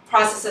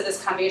process of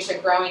this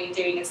kombusha growing and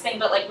doing its thing,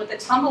 but like with the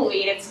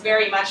tumbleweed, it's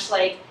very much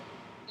like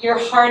you're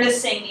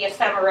harnessing the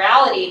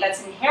ephemerality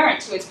that's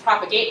inherent to its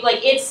propagation.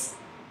 Like it's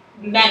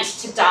meant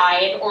to die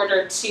in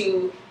order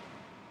to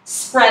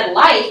spread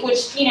life,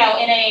 which, you know,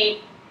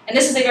 and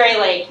this is a very,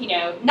 like, you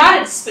know,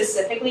 not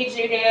specifically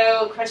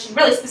Judeo-Christian,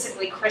 really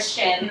specifically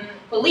Christian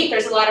belief.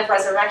 There's a lot of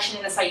resurrection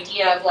in this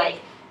idea of, like,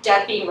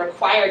 death being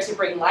required to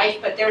bring life,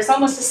 but there's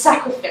almost a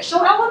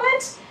sacrificial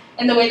element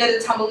in the way that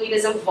the tumbleweed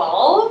is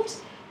evolved,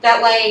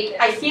 that, like,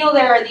 I feel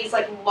there are these,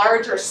 like,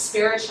 larger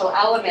spiritual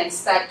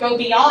elements that go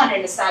beyond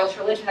an established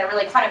religion that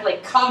really kind of,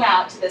 like, come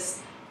out to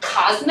this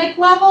cosmic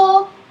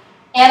level.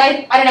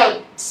 And I don't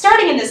know,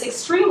 starting in this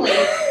extremely,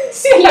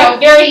 you know,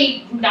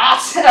 very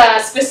not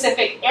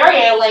specific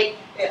area, like,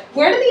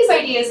 where do these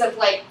ideas of,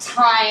 like,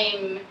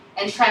 time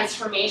and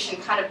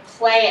transformation kind of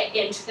play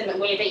into the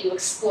way that you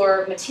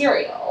explore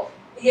material?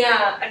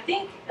 Yeah, I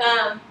think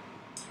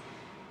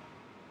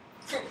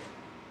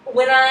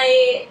when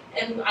I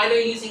am either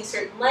using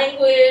certain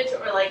language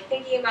or, like,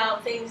 thinking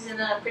about things in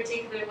a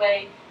particular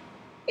way,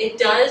 it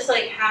does,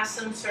 like, have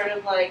some sort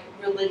of, like,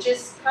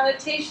 religious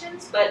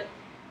connotations, but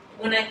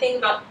when I think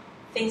about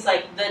things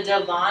like the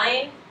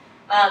divine,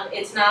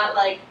 it's not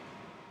like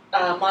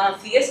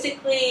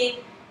monotheistically,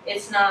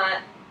 it's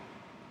not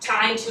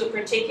tied to a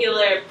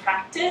particular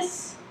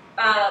practice,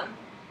 but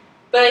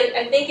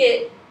I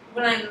think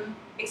when I'm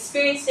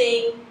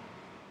experiencing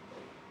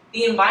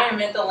the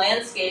environment, the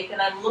landscape,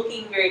 and I'm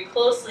looking very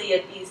closely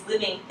at these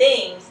living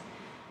things,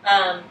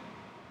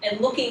 and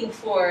looking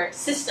for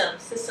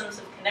systems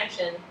of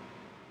connection,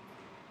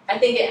 I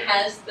think it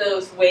has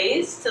those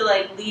ways to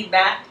like lead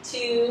back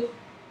to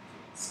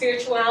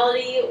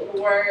spirituality,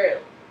 or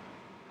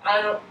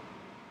I don't.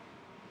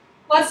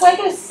 Well, it's like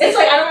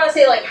I don't want to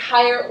say like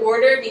higher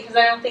order, because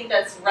I don't think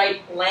that's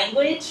right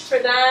language for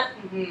that.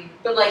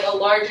 But like a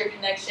larger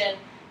connection.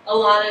 A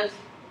lot of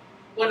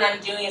what I'm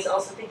doing is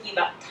also thinking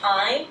about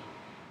time,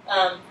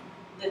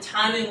 the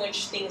time in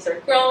which things are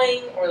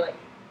growing or like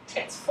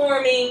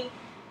transforming,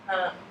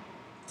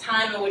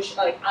 time in which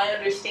like I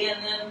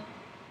understand them,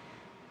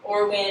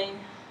 or when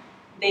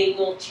they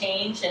will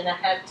change and I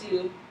have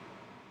to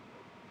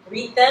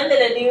greet them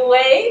in a new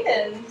way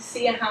and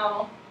see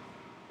how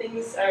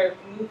things are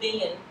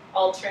moving and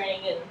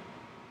altering. And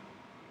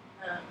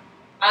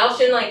I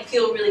often like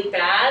feel really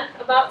bad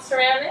about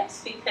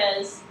ceramics,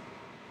 because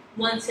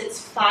once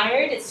it's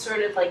fired, it's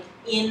sort of like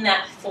in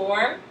that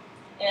form,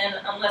 and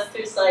unless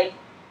there's like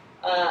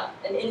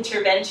an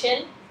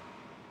intervention,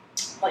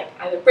 like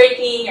either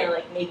breaking or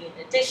like maybe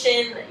an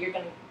addition that you're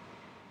going to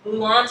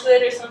glue onto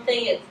it or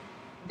something,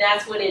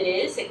 that's what it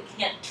is. It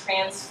can't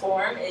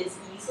transform as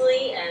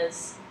easily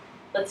as,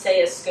 let's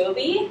say, a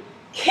SCOBY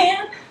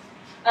can.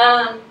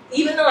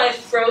 Even though I've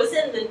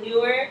frozen the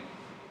newer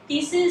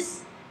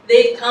pieces,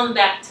 they've come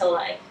back to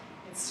life.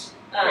 It's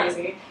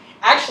crazy.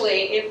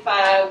 Actually,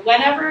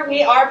 whenever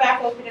we are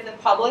back open to the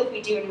public,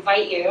 we do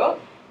invite you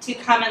to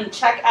come and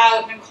check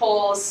out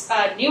Nicole's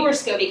newer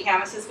SCOBY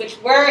canvases,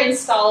 which were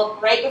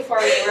installed right before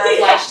we were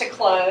obliged to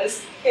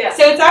close.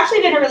 So it's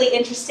actually been a really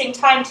interesting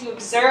time to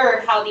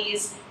observe how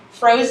these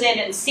frozen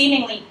and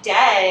seemingly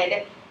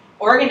dead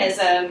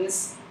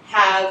organisms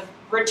have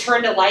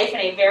returned to life in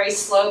a very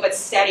slow but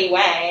steady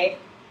way.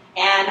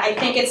 And I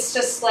think it's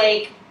just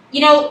like,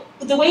 you know,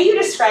 the way you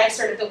describe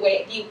sort of the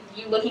way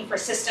you looking for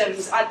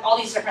systems at all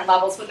these different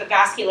levels with the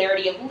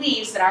vascularity of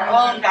leaves and our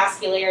own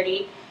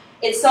vascularity,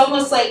 it's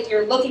almost like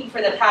you're looking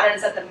for the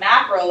patterns at the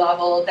macro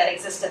level that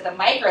exist at the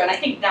micro. And I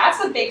think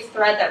that's a big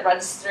thread that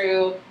runs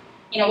through,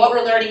 you know, what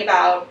we're learning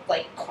about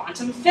like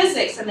quantum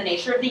physics and the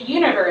nature of the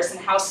universe and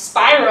how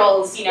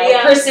spirals, you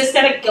know, persist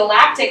at a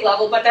galactic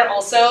level, but they're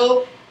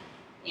also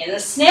in the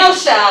snail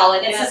shell.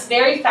 And it's this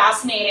very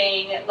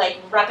fascinating like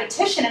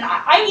repetition. And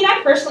I mean, I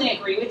personally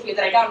agree with you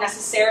that I don't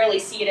necessarily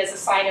see it as a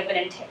sign of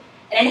an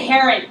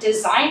inherent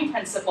design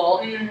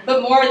principle,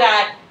 but more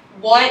that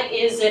what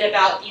is it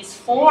about these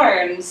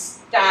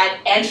forms that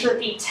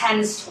entropy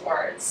tends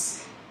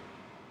towards?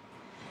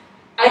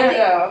 I don't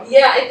know.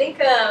 Yeah, I think,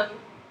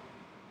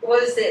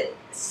 what is it?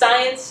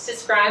 Science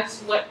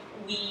describes what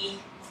we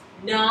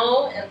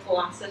know, and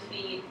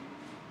philosophy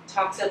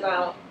talks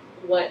about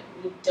what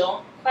we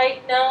don't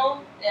quite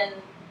know, and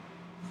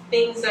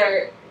things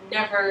are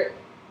never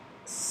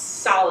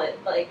solid.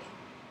 Like,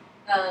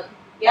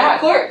 of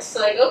course,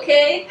 like,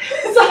 okay,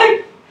 it's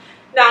like,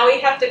 now we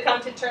have to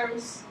come to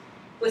terms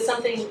with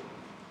something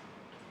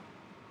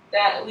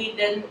that we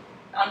didn't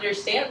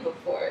understand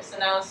before. So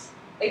now it's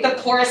like the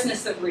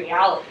porousness of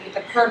reality, the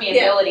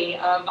permeability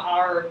of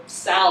our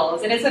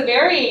cells. And it's a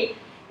very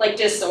like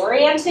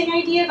disorienting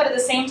idea, but at the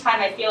same time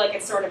I feel like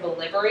it's sort of a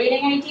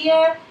liberating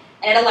idea.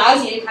 And it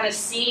allows you to kind of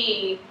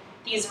see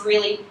these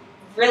really,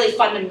 really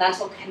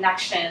fundamental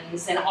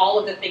connections and all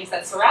of the things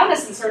that surround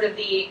us and sort of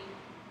the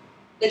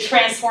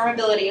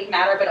transformability of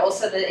matter, but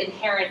also the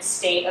inherent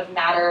state of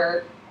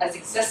matter as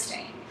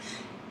existing.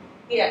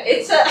 Yeah,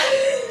 it's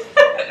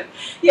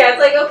it's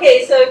like,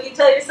 okay, so if you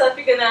tell yourself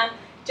you're gonna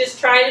just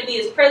try to be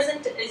as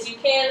present as you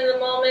can in the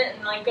moment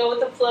and like go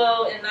with the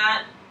flow and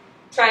not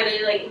try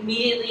to like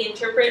immediately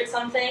interpret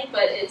something,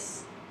 but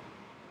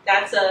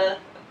that's a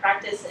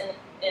practice in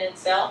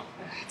itself.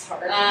 It's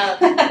hard.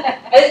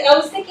 I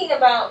was thinking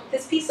about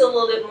this piece a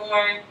little bit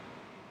more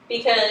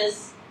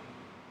because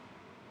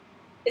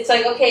it's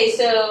like, okay,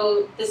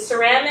 so the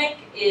ceramic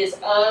is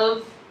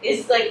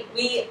like,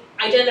 we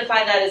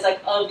identify that as like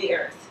of the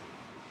earth.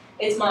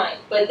 It's mine.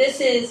 But this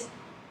is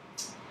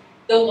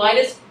the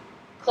widest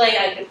clay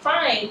I could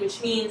find, which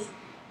means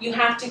you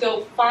have to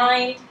go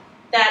find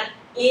that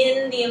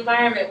in the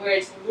environment where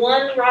it's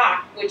one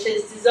rock which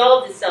has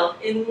dissolved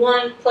itself in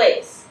one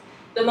place.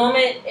 The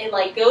moment it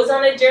like goes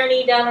on a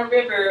journey down a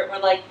river or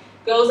like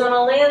goes on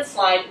a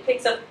landslide, it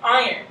picks up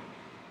iron.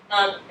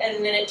 And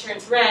then it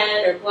turns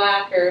red or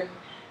black or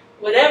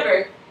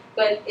whatever,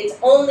 but it's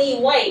only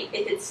white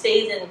if it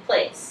stays in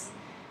place.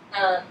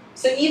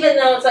 So even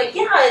though it's like,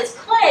 yeah, it's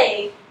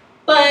clay,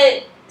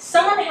 but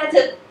someone had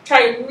to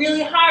try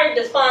really hard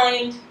to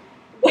find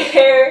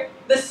where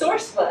the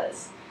source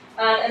was.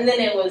 And then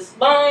it was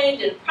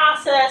mined and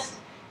processed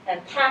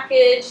and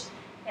packaged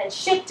and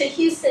shipped to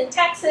Houston,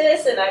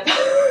 Texas. And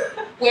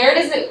Where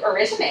does it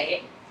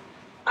originate?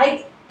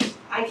 I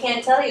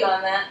can't tell you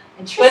on that.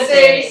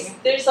 Interesting.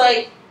 But there's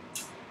like,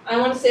 I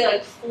want to say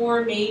like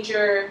 4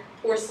 major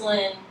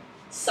porcelain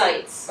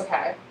sites.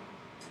 Okay.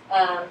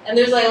 And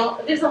there's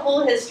a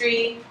whole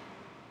history.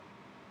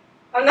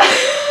 I'm not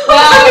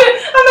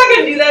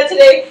gonna do that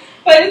today.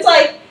 But it's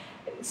like,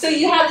 so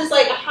you have this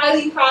like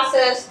highly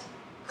processed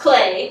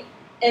clay,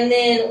 and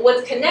then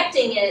what's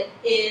connecting it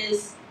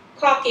is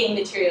caulking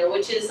material,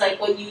 which is like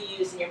what you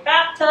use in your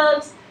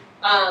bathtubs,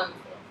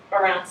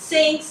 around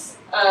sinks,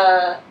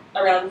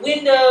 around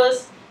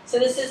windows. So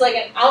this is like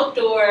an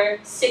outdoor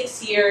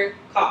 6-year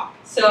caulk.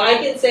 So I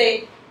can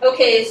say,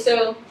 okay,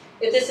 so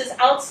if this is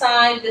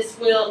outside, this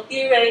will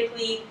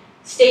theoretically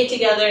stay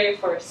together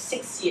for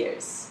 6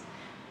 years.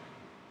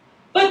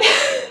 But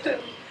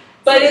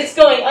it's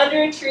going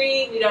under a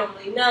tree, we don't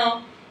really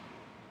know.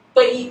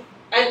 But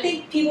I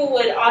think people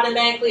would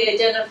automatically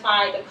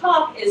identify the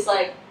caulk as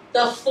like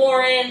the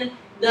foreign,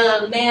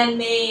 the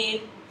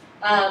man-made,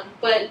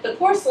 but the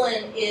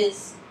porcelain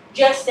is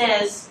just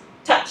as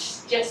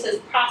touched, just as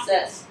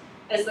processed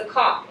as the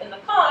caulk. And the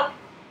caulk,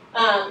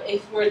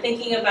 if we're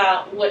thinking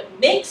about what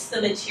makes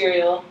the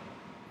material,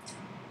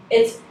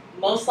 it's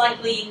most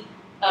likely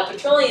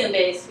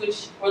petroleum-based,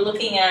 which we're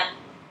looking at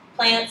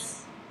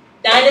plants,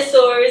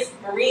 dinosaurs,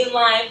 marine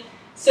life.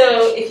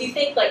 So if you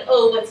think like,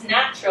 oh, what's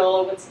natural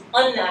or what's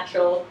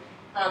unnatural,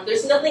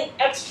 there's nothing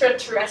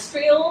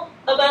extraterrestrial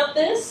about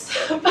this,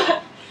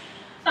 but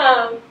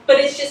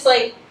it's just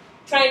like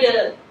trying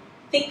to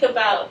think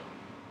about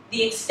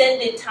the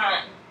extended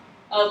time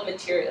of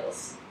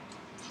materials.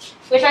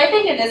 Which I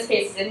think in this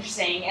case is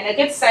interesting and a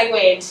good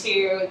segue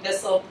into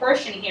this little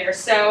portion here.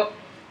 So,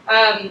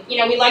 you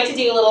know, we like to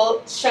do a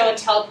little show and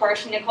tell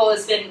portion. Nicolle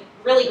has been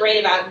really great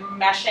about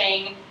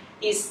meshing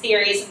these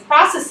theories and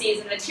processes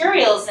and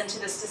materials into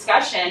this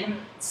discussion.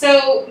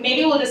 So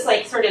maybe we'll just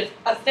like sort of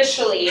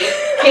officially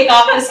kick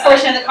off this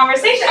portion of the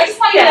conversation. I just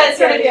want you to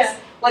sort of just,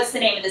 what's the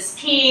name of this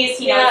piece?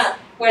 You know,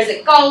 where's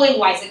it going?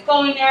 Why is it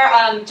going there?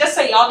 Just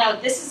so y'all know,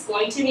 this is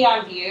going to be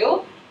on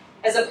view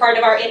as a part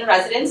of our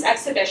in-residence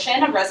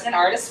exhibition of resident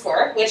artist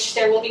work, which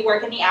there will be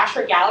work in the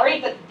Ashford Gallery,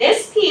 but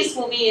this piece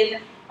will be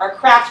in our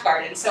craft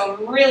garden, so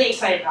I'm really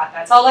excited about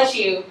that. So I'll let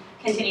you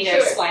continue to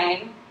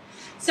explain.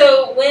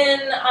 So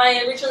when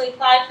I originally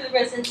applied for the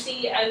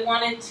residency, I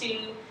wanted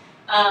to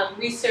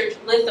research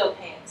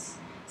lithopaints.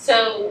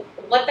 So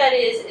what that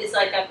is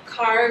like a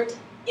carved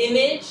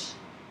image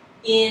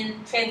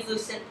in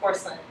translucent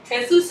porcelain.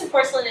 Translucent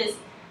porcelain is,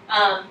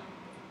 as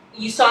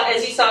you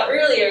saw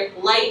earlier,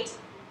 light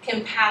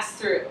can pass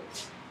through.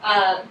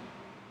 And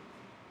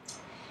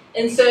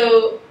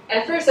so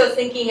at first I was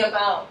thinking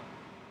about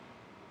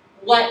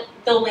what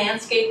the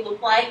landscape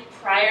looked like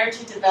prior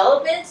to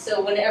development.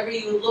 So whenever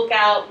you look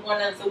out one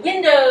of the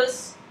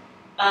windows,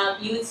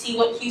 you would see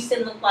what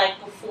Houston looked like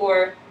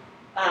before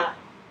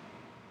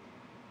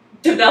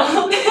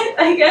development,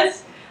 I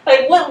guess.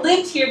 Like what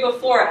lived here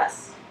before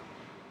us.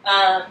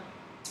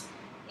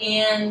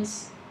 And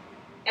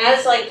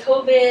as like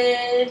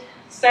COVID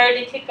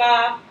started to kick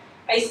off,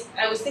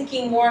 I was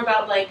thinking more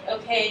about like,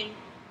 okay,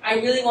 I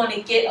really want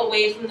to get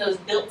away from those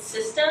built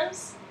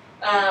systems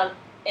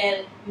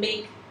and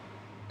make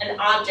an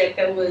object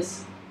that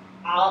was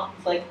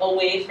like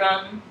away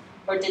from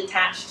or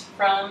detached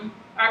from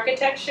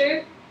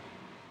architecture.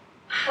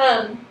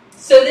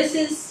 So this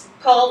is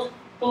called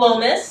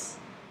glomus.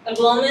 A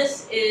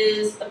glomus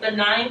is a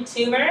benign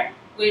tumor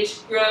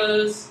which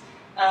grows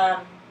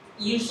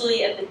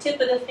usually at the tip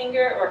of the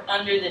finger or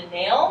under the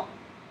nail,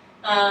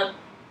 and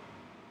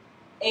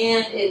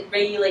it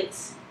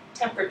regulates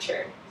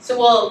temperature. So,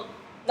 well,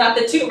 not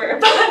the tumor,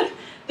 but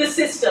the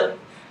system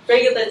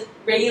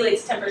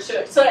regulates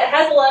temperature. So it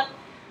has a lot.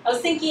 I was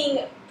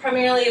thinking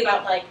primarily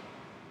about like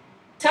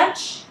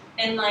touch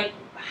and like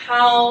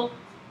how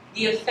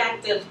the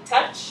effect of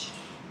touch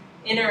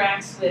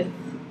interacts with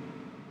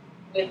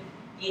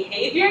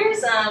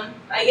behaviors.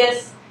 I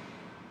guess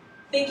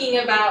thinking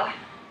about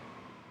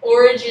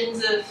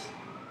origins of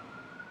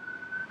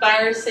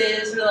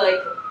viruses, or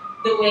like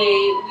the way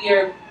we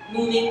are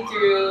moving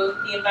through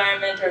the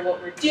environment or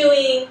what we're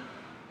doing,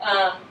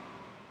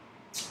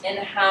 and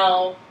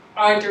how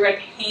our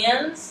direct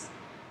hands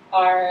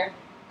are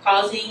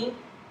causing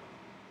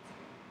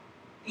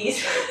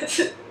these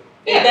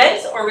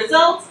events or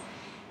results.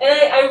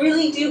 And I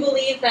really do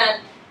believe that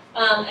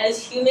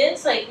as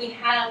humans, like we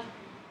have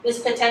this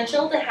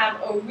potential to have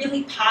a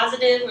really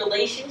positive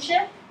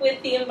relationship with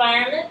the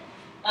environment.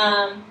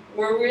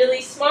 We're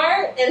really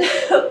smart and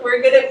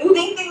we're good at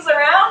moving things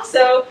around,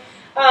 so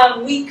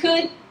we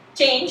could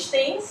change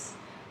things.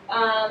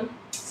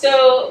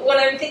 So when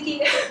I'm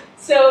thinking,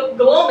 so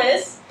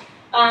glomus,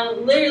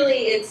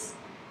 literally it's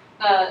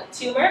a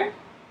tumor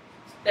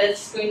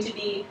that's going to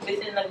be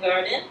within the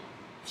garden.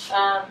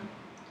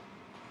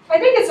 I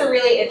think it's a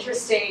really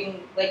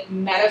interesting like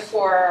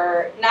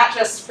metaphor, not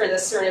just for the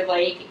sort of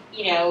like,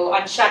 you know,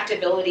 unchecked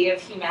ability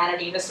of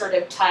humanity to sort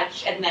of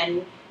touch and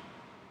then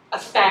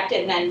affect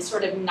and then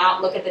sort of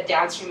not look at the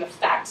downstream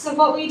effects of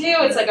what we do.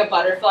 It's like a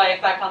butterfly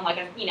effect on like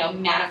a, you know,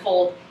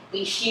 manifoldly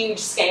huge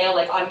scale,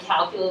 like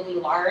uncalculably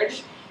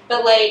large.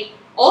 But like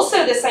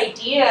also this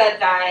idea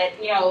that,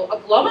 you know, a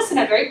glomus in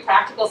a very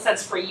practical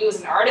sense for you as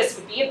an artist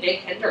would be a big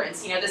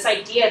hindrance. You know, this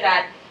idea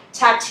that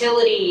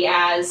tactility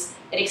as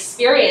an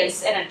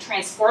experience and a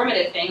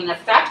transformative thing, an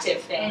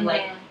effective thing,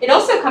 like it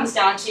also comes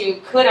down to,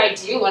 could I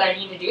do what I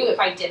need to do if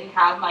I didn't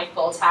have my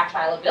full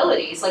tactile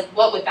abilities? Like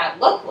what would that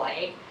look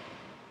like?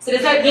 So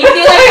does that, do you feel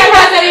like that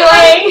has any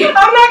like...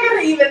 I'm not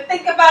going to even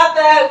think about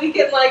that. We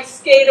can like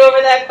skate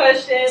over that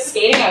question.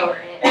 Skating over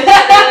it.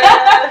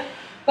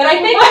 But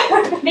I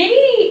think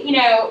maybe, you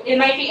know, it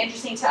might be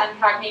interesting to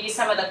unpack maybe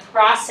some of the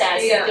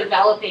process of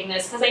developing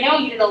this, because I know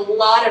you did a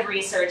lot of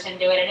research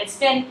into it, and it's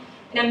been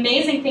an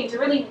amazing thing to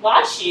really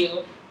watch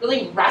you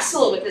really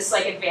wrestle with this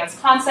like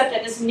advanced concept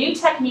and this new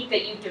technique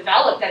that you've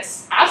developed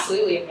that's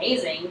absolutely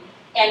amazing.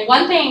 And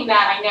one thing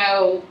that I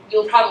know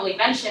you'll probably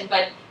mention,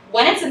 but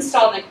when it's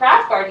installed in the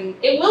craft garden,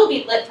 it will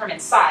be lit from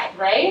inside,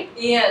 right?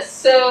 Yes,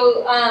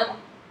 so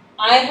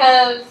I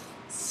have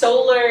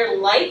solar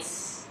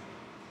lights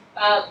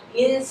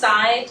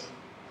inside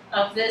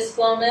of this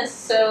glomus,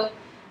 so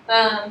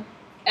and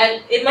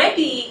it might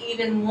be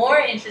even more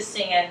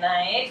interesting at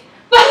night,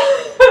 but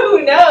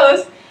who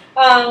knows?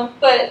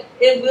 But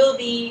it will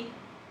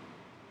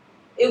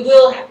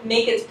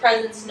make its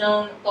presence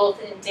known both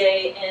in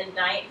day and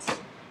night.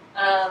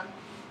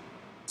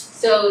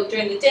 So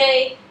during the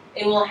day,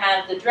 it will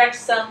have the direct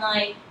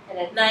sunlight, and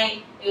at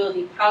night, it will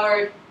be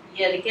powered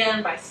yet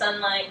again by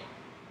sunlight,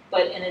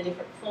 but in a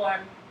different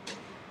form.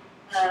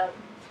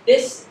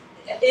 This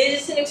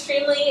is an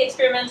extremely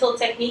experimental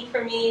technique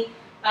for me.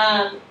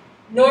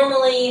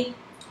 Normally,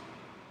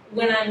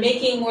 when I'm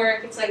making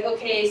work, it's like,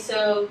 okay,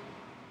 so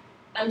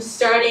I'm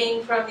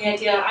starting from the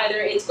idea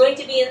either it's going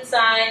to be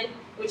inside,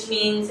 which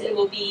means it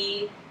will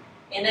be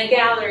in a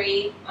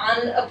gallery,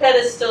 on a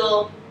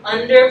pedestal,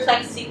 under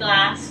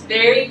plexiglass,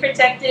 very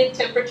protected,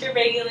 temperature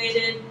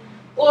regulated,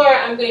 or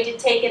I'm going to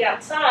take it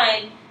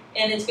outside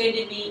and it's going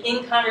to be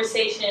in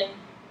conversation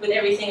with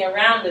everything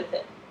around with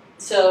it.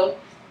 So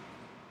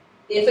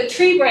if a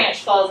tree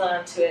branch falls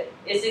onto it,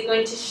 is it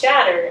going to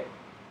shatter?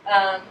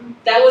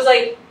 That was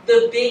like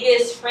the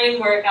biggest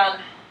framework on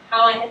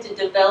how I had to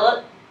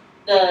develop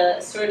the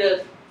sort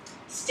of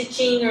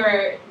stitching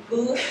or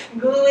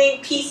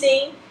gluing,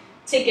 piecing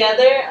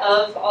together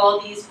of all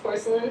these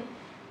porcelain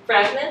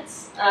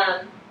fragments.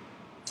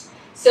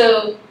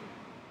 So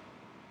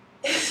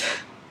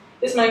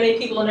this might make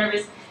people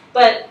nervous,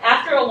 but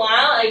after a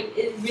while,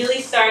 it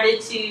really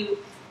started to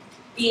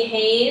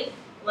behave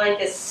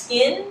like a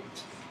skin.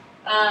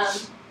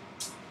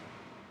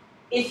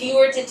 If you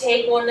were to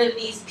take one of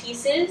these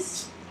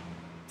pieces,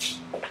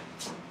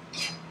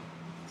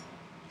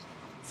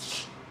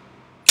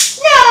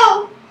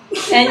 No!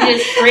 and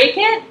just break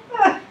it,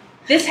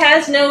 this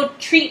has no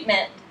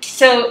treatment,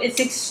 so it's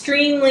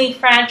extremely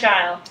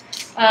fragile.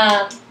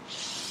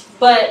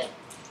 But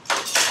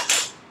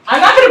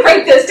I'm not going to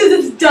break this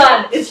because it's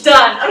done. It's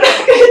done. I'm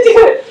not going to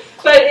do it.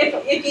 But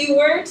if you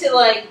were to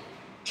like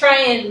try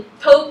and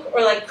poke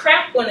or like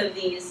crack one of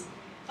these,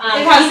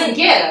 it has to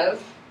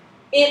give.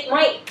 It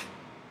might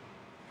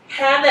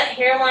have that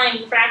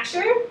hairline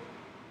fracture.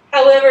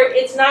 However,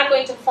 it's not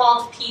going to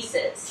fall to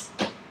pieces.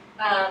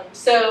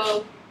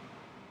 So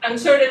I'm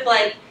sort of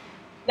like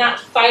not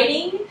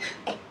fighting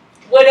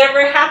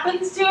whatever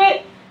happens to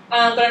it,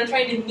 but I'm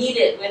trying to meet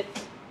it with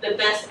the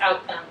best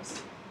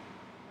outcomes.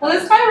 Well,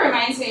 this kind of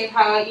reminds me of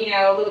how, you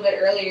know, a little bit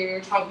earlier you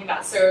were talking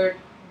about sort of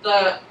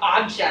the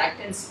object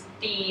and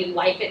the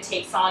life it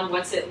takes on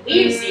once it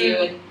leaves you,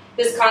 and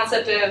this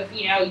concept of,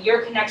 you know,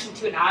 your connection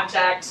to an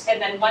object,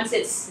 and then once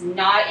it's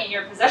not in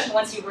your possession,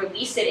 once you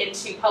release it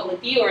into public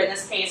view, or in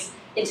this case,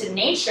 into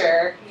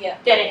nature,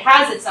 that it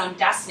has its own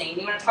destiny.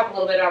 Do you want to talk a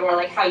little bit about more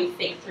like how you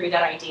think through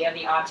that idea of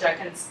the object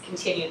and its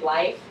continued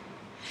life?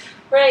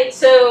 Right,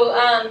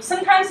 so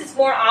sometimes it's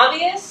more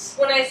obvious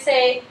when I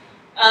say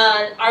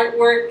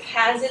artwork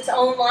has its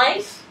own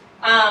life.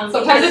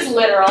 Sometimes it's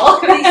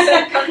literal.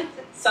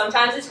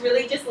 Sometimes it's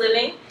really just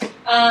living.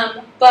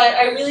 But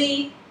I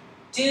really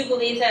do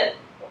believe that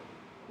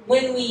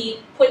when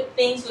we put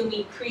things, when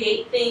we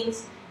create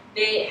things,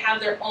 they have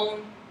their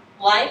own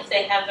life,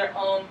 they have their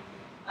own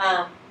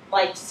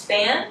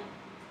lifespan.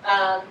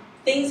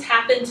 Things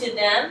happen to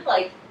them,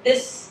 like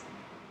this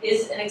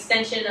is an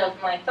extension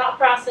of my thought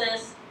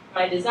process,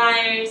 my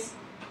desires,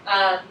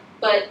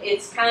 but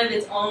it's kind of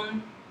its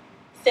own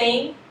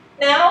thing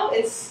now.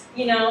 It's,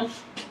 you know,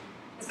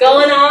 it's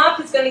going off,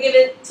 it's going to give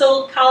it its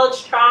old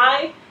college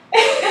try.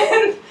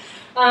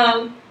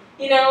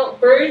 You know,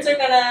 birds are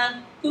going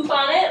to poop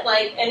on it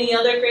like any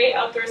other great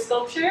outdoor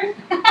sculpture.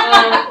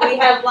 We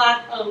have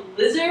lots of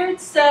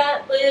lizards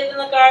that live in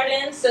the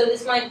garden, so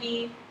this might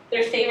be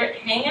their favorite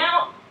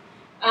hangout.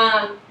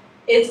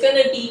 It's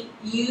going to be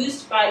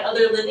used by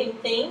other living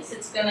things.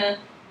 It's going to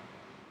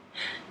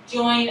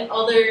join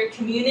other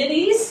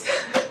communities.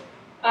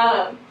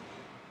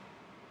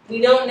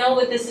 We don't know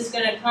what this is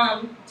going to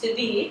come to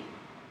be.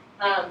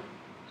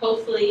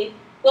 Hopefully,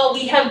 well,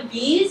 we have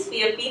bees. We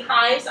have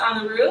beehives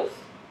on the roof.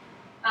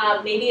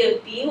 Maybe a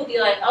bee will be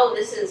like, oh,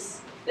 this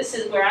is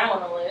where I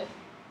want to live.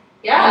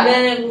 Yeah. And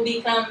then it will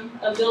become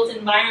a built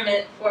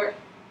environment for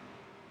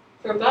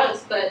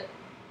bugs. But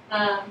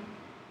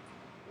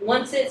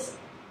once it's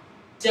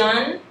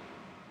done,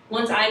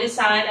 once I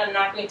decide I'm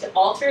not going to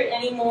alter it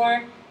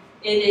anymore,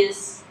 it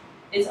is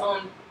its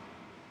own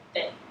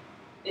thing.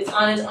 It's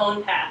on its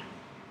own path.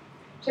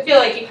 Which I feel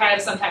like you kind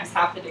of sometimes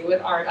have to do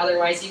with art,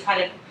 otherwise you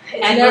kind of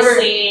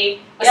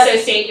endlessly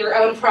associate your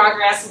own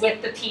progress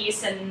with the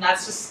piece, and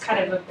that's just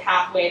kind of a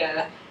pathway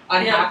to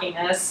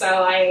unhappiness.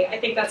 So I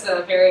think that's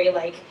a very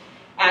like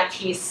at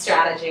peace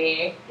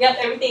strategy. Yep,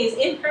 everything is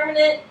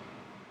impermanent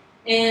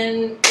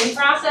and in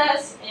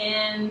process,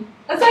 and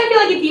that's why I feel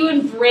like if you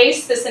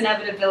embrace this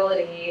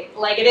inevitability,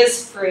 like it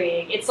is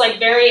freeing. It's like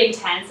very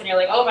intense, and you're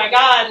like, oh my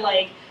god,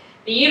 like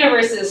the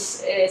universe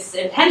is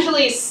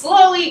intentionally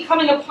slowly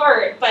coming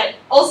apart, but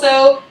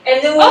also, and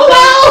then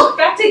we'll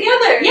back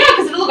together. Yeah,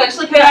 because it'll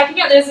eventually come back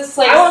together. There's this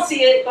like I won't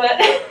see it, but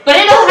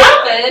it'll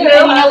happen. And you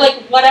know,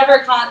 like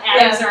whatever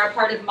atoms are a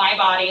part of my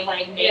body,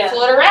 like may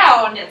float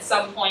around at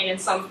some point in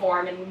some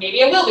form, and maybe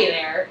it will be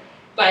there.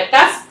 But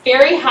that's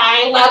very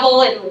high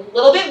level and a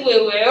little bit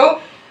woo woo.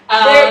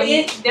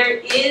 There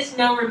is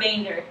no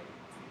remainder.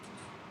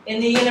 In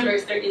the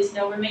universe, there is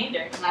no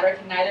remainder. Matter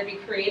can neither be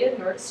created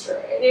nor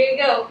destroyed. There you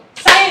go.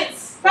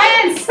 Science!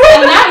 Science!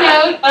 On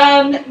that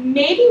note,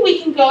 maybe we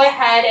can go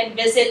ahead and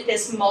visit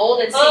this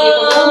mold and see if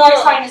a little more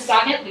time has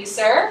gotten it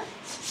looser.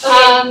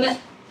 Okay.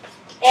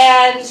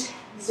 And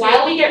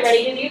while we get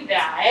ready to do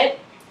that,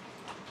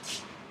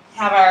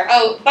 have our...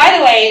 Oh, by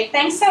the way,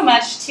 thanks so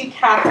much to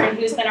Catherine,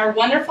 who's been our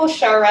wonderful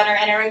showrunner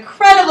and our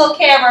incredible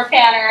camera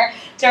panner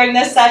during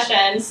this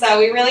session. So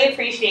we really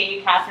appreciate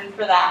you, Catherine,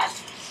 for that.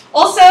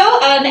 Also,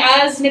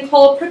 as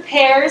Nicolle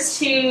prepares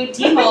to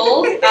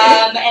demold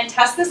and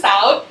test this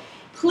out,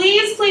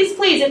 please, please,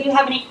 please, if you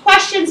have any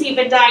questions you've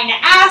been dying to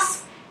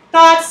ask,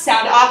 thoughts,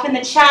 sound off in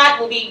the chat.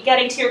 We'll be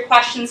getting to your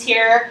questions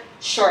here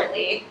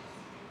shortly.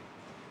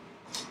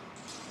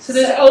 So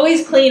there's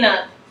always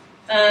cleanup.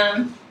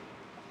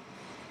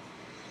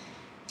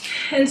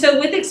 And so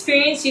with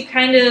experience, you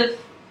kind of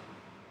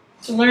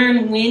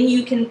learn when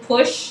you can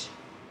push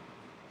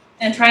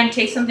and try and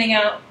take something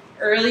out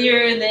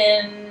earlier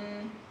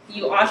than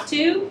you ought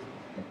to.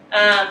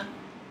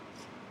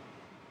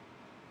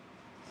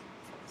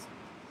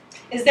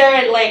 Is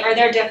there, like, are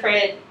there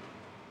different,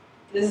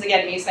 this is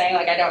again me saying,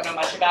 like, I don't know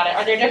much about it,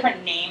 are there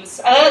different names?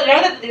 I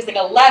know that there's, like,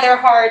 a leather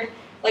hard,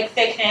 like,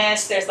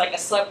 thickness, there's, like, a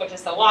slip, which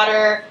is the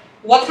water.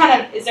 What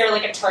kind of, is there,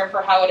 like, a term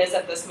for how it is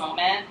at this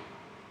moment?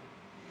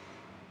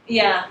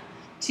 Yeah,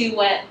 too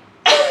wet.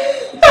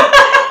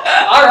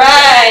 All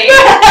right.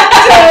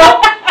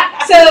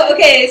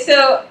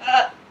 So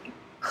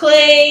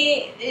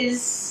clay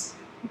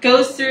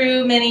goes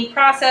through many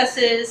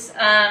processes.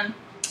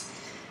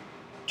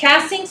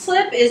 Casting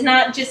slip is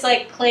not just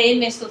like clay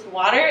mixed with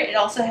water. It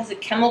also has a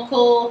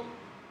chemical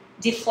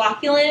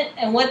deflocculant,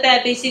 and what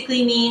that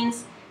basically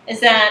means is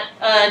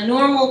that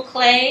normal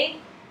clay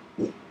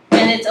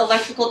and its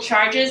electrical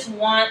charges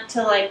want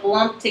to like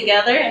lump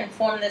together and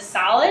form this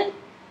solid.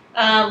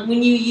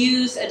 When you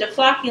use a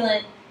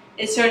deflocculant,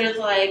 it sort of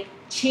like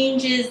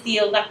changes the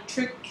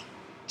electric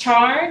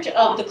charge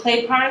of the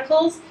clay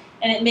particles,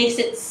 and it makes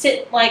it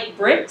sit like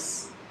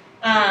bricks.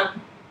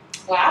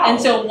 Wow. And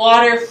so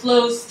water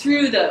flows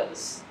through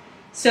those.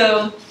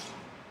 So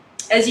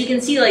as you can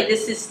see, like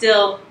this is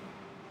still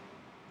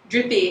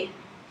drippy.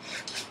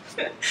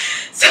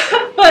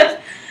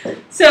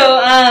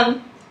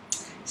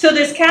 So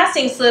there's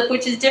casting slip,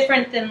 which is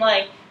different than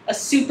like a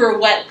super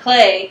wet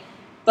clay,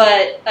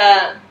 but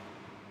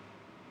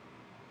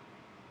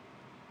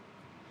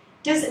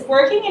does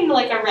working in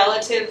like a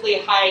relatively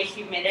high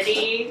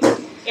humidity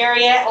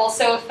area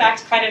also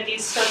affect kind of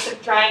these sorts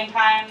of drying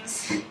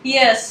times?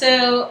 Yeah,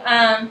 so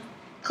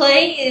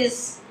clay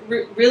is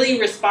really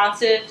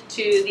responsive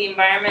to the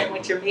environment in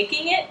which you're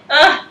making it.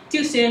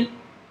 Too soon.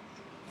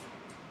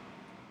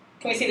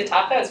 Can we see the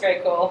top? That was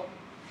very cool.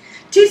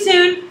 Too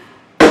soon.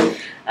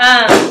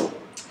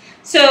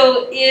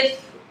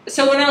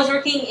 So when I was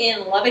working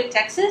in Lubbock,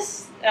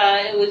 Texas,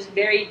 it was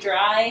very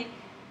dry.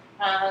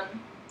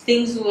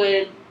 Things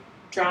would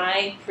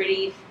dry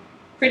pretty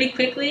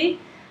quickly.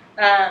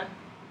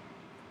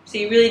 So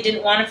you really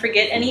didn't want to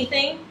forget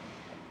anything.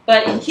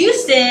 But in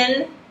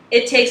Houston,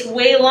 it takes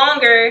way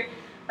longer,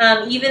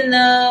 even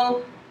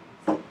though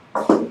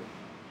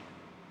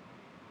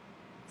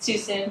it's too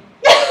soon.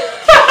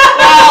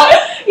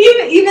 Well,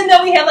 even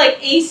though we have like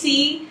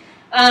AC,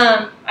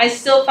 I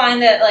still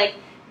find that like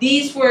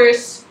these were,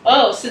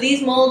 so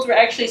these molds were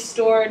actually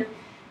stored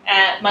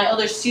at my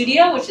other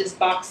studio, which is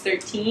box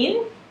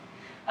 13.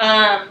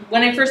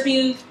 When I first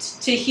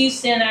moved to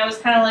Houston, I was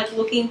kind of like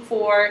looking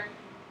for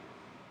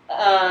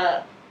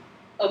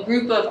a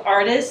group of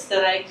artists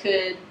that I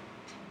could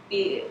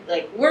be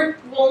like work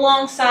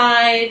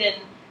alongside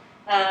and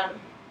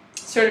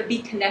sort of be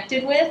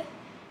connected with.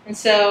 And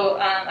so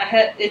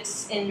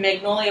it's in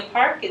Magnolia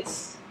Park.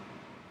 It's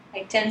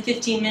like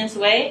 10-15 minutes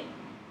away,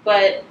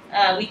 but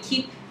we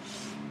keep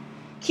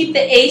the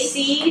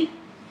AC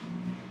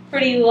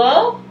pretty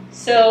low.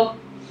 So,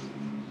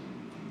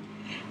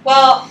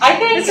 well, I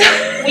think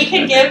we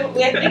can give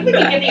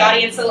the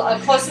audience a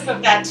close-up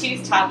of that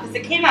tooth top because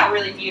it came out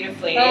really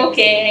beautifully.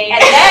 Okay.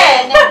 And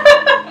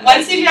then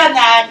once we've done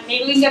that,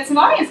 maybe we can get some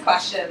audience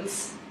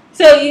questions.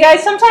 So you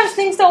guys, sometimes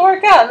things don't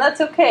work out, and that's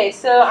okay.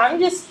 So I'm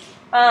just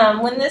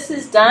when this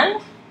is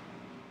done,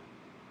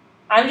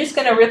 I'm just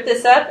going to rip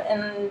this up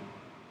and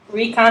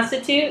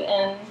reconstitute,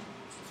 and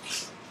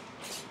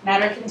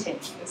matter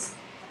continues.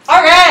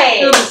 All right.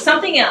 It'll be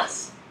something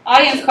else.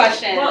 Audience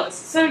questions. Well,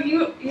 so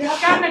you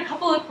have gotten a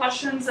couple of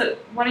questions that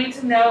wanting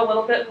to know a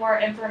little bit more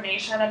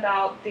information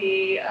about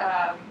the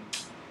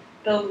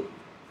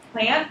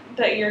plant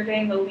that you're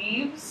getting the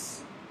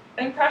leaves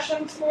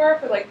impressions for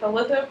like the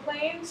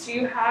lithoplanes. Do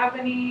you have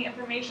any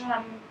information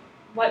on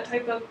what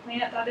type of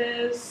plant that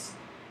is?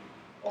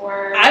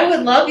 Or I would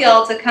love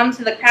y'all to come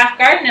to the craft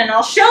garden and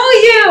I'll show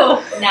you.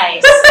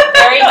 Nice.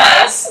 Very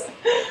nice.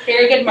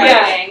 Very good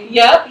marketing.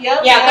 Yeah.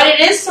 Yep. But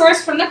it is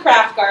sourced from the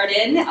craft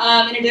garden.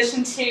 In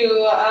addition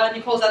to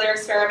Nicole's other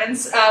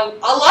experiments, a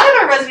lot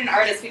of our resident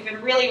artists, we've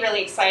been really,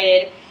 really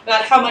excited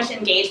about how much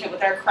engagement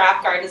with our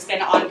craft garden has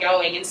been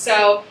ongoing. And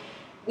so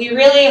we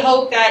really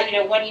hope that,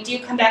 when you do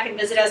come back and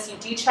visit us, you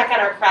do check out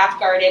our craft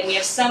garden. We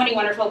have so many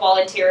wonderful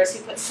volunteers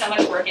who put so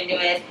much work into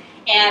it.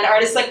 And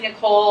artists like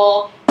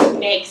Nicole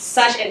make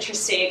such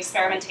interesting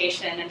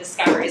experimentation and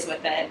discoveries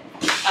with it.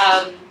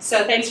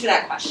 So thanks for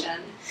that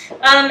question.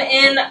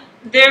 And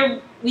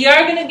we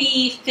are going to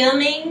be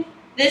filming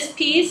this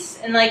piece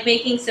and like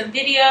making some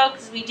video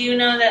because we do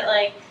know that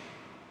like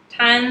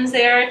times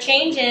they are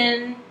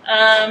changing.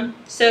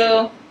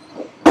 So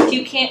if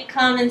you can't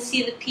come and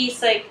see the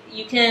piece, like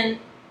you can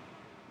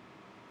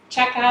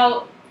check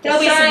out the There'll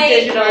be some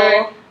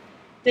site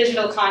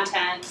digital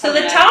content. So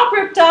the top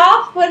ripped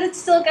off, but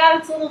it's still got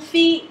its little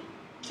feet.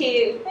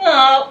 Cute.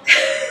 Oh.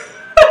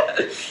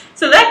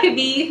 So that could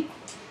be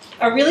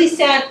a really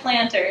sad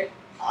planter.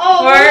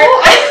 Oh, or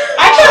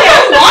actually,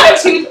 I want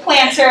a tooth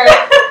planter.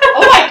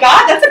 Oh my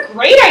god, that's a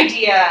great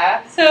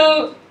idea.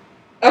 So,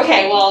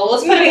 okay, well,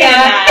 let's put a pin in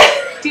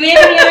that. Do we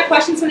have any other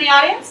questions from the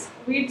audience?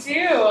 We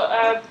do.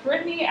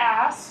 Brittany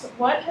asked,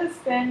 what has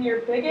been your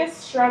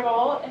biggest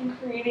struggle in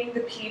creating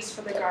the piece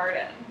for the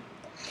garden?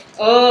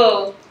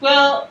 Oh,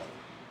 well,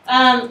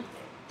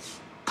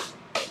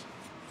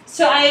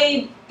 so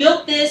I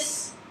built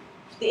this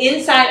the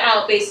inside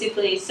out,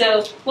 basically.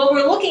 So what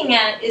we're looking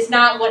at is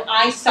not what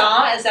I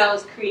saw as I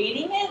was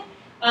creating it.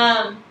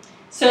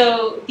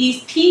 So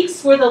these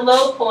peaks were the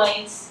low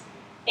points,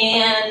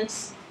 and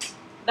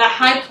the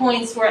high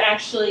points were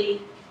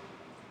actually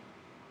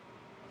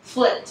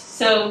flipped.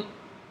 So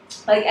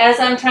like as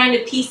I'm trying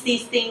to piece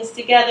these things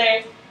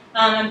together,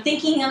 I'm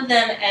thinking of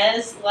them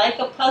as like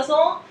a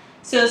puzzle.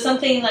 So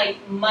something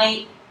like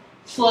might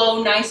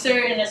flow nicer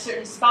in a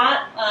certain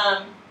spot.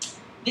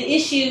 The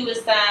issue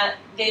is that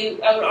I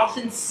would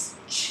often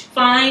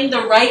find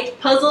the right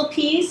puzzle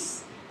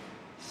piece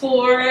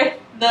for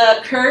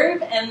the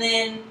curve, and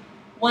then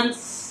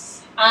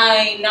once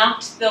I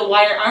knocked the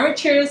wire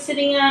armature it was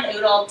sitting on, it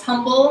would all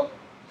tumble.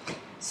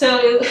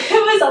 So it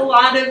was a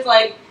lot of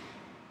like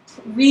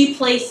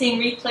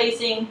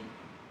replacing.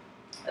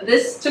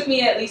 This took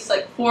me at least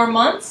like 4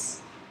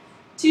 months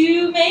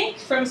to make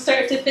from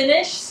start to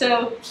finish.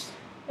 So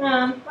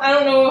I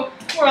don't know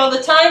where all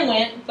the time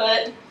went,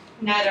 but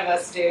none of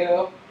us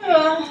do.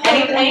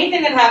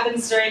 Anything that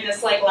happens during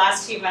this like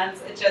last few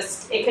months,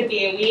 it could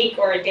be a week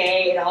or a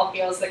day. It all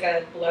feels like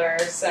a blur.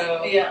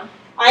 So yeah.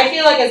 I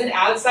feel like as an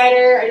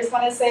outsider, I just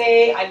want to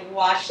say I've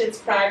watched its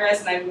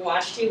progress and I've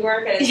watched you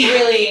work, and it's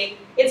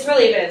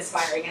really been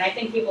inspiring. And I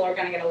think people are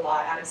going to get a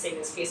lot out of seeing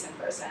this piece in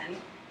person.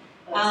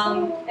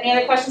 Any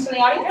other questions from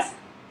the audience?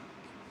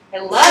 I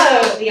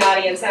love the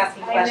audience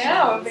asking questions.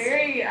 I know,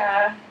 very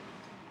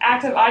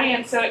active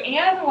audience. So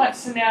Anne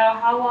wants to know,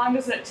 how long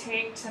does it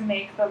take to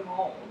make the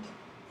mold?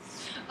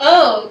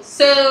 Oh,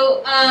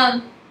 so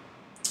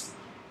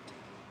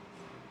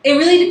it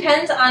really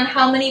depends on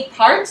how many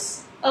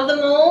parts of the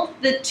mold.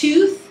 The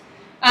tooth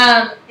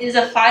is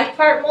a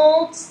 5-part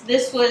mold.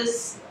 This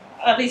was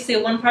obviously a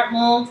 1-part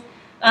mold.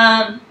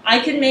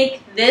 I could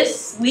make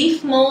this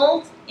leaf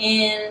mold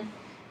in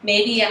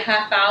maybe a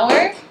half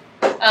hour.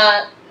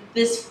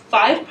 This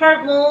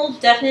 5-part mold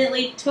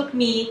definitely took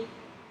me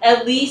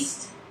at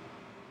least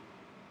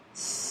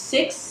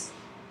 6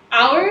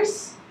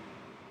 hours,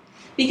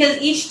 because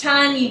each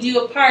time you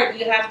do a part,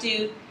 you have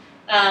to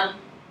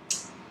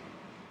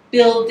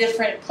build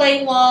different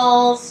clay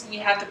walls, you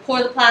have to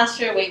pour the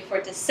plaster, wait for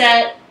it to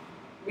set,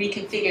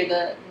 reconfigure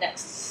the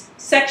next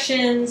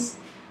sections.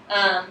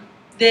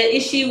 The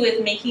issue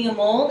with making a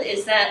mold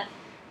is that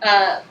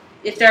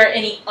if there are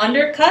any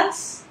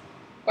undercuts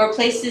or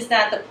places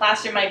that the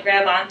plaster might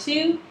grab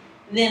onto,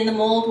 then the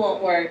mold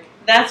won't work.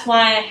 That's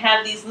why I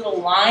have these little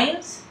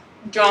lines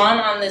drawn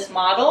on this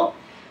model.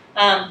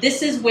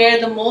 This is where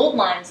the mold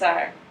lines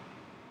are.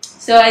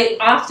 So I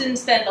often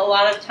spend a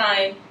lot of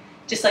time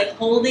just like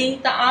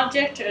holding the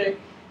object or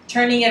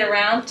turning it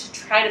around to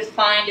try to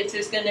find if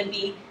there's going to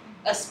be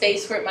a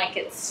space where it might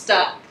get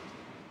stuck.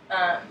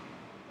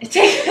 It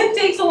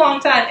takes a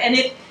long time, and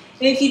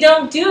if you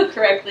don't do it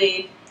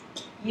correctly,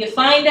 you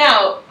find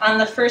out on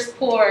the first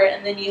pour,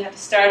 and then you have to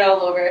start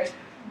all over.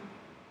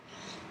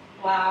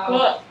 Wow.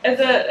 Well, as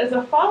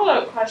a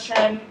follow-up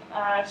question,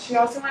 she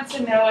also wants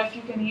to know if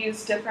you can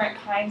use different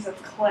kinds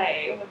of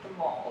clay with the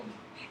mold.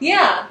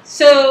 Yeah,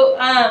 so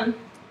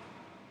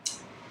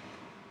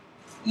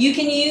you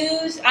can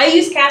I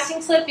use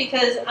casting slip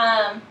because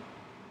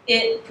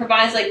it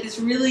provides like this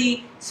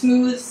really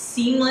smooth,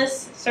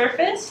 seamless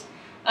surface.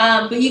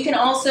 But you can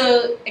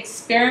also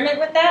experiment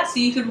with that. So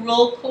you could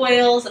roll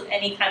coils of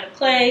any kind of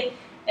clay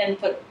and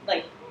put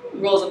like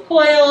rolls of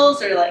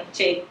coils or like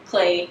jade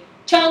clay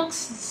chunks,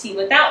 see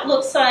what that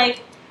looks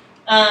like.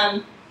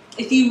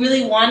 If you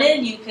really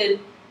wanted, you could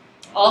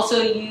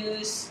also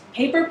use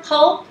paper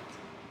pulp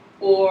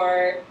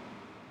or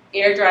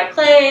air dry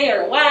clay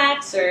or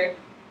wax or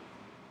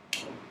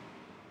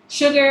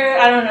sugar.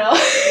 I don't know.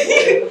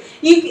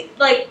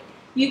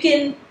 you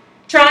can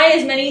try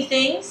as many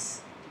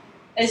things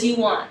as you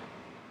want.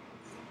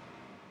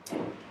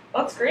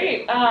 That's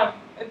great.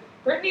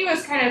 Brittany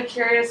was kind of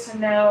curious to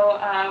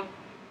know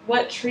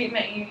what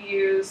treatment you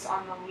used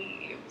on the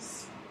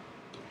leaves.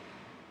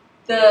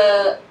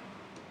 And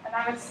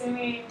I'm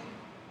assuming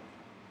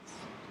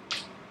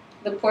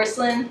the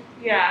porcelain.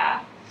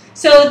 Yeah.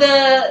 So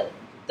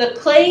the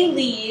clay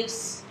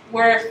leaves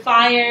were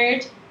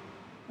fired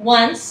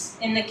once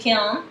in the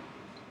kiln.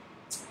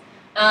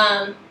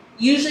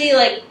 Usually,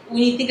 like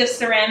when you think of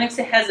ceramics,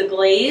 it has a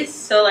glaze.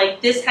 So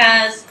like this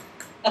has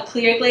a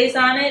clear glaze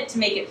on it to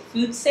make it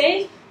food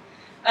safe.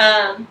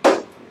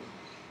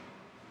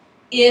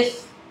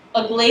 If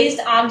a glazed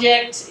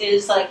object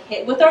is like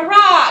hit with a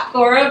rock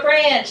or a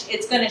branch,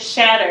 it's going to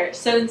shatter.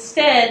 So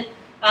instead,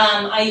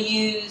 I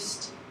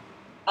used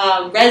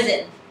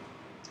resin,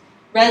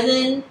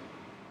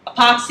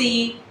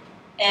 epoxy,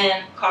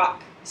 and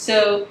caulk.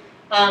 So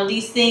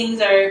these things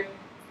are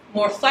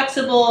more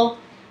flexible.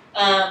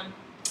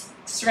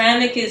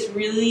 Ceramic is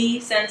really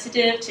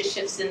sensitive to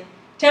shifts in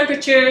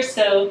temperature.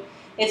 So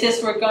if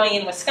this were going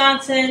in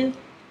Wisconsin,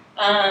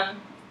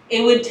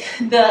 it would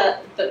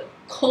the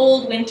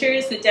cold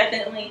winters would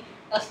definitely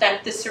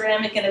affect the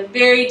ceramic in a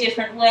very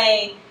different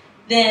way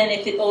than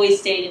if it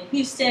always stayed in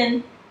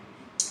Houston.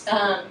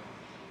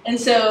 And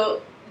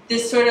so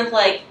this sort of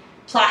like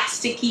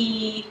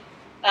plasticky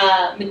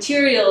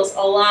materials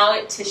allow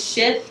it to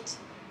shift,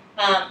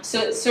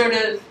 so it sort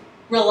of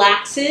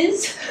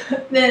relaxes,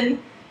 then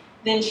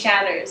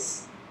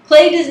shatters.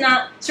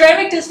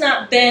 Ceramic does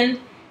not bend,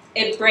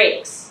 it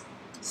breaks.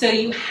 So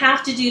you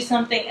have to do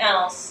something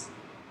else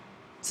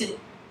to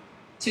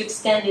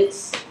extend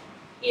its...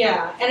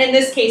 Yeah, and in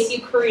this case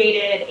you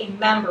created a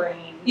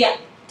membrane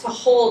to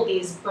hold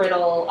these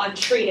brittle,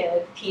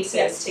 untreated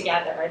pieces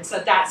together. And so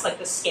that's like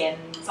the skin,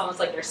 it's almost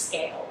like they're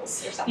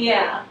scales or something.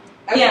 Yeah.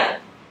 Okay. Yeah.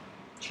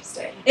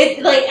 Interesting.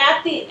 It like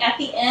at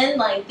the end,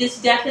 like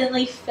this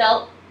definitely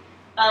felt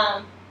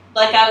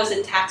like I was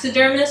a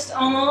taxidermist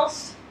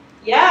almost.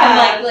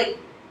 Yeah. And like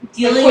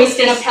dealing like with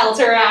hoisting a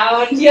pelter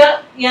out.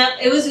 Yep.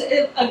 It was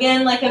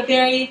again like a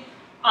very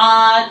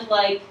odd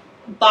like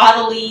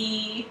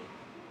bodily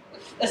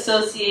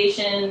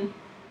association,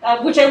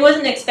 which I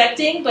wasn't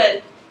expecting,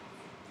 but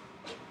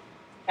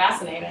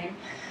fascinating.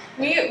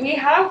 We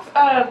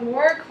have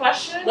more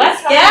questions.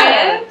 Let's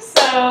get it.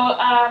 So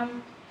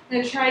I'm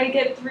gonna try to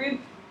get through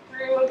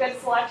a good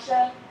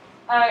selection.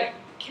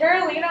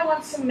 Carolina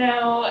wants to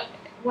know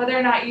whether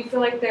or not you feel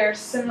like there are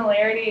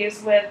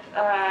similarities with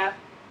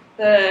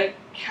the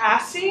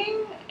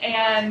casting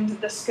and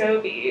the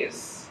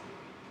scobies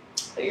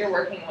that you're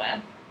working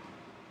with.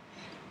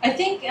 I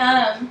think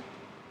I'm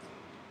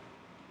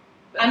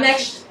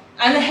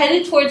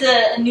headed towards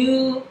a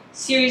new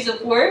series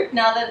of work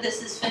now that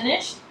this is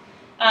finished,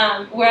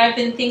 where I've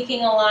been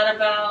thinking a lot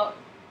about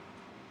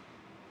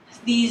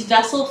these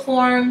vessel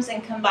forms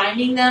and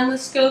combining them with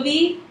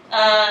SCOBY.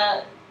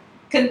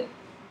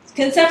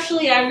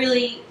 Conceptually, I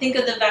really think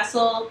of the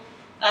vessel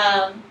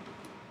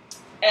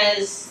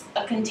as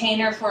a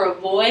container for a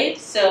void.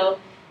 So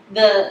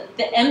the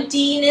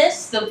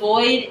emptiness, the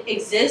void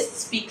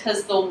exists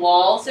because the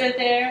walls are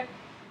there.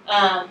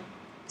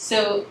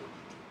 So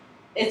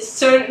it's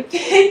sort of,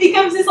 it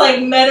becomes this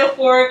like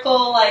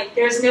metaphorical, like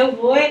there's no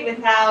void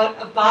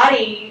without a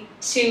body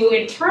to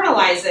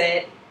internalize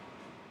it.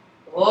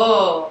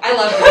 Whoa, I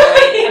love the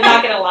void. I'm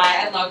not gonna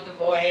lie, I love the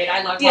void.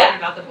 I love talking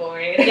about the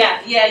void.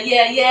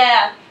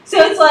 Yeah. So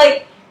it's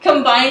like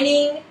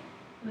combining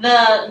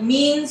the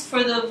means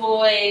for the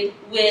void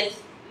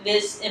with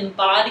this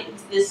embodied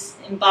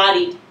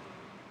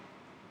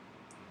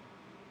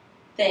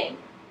thing.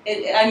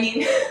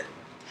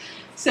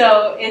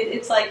 So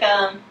it's like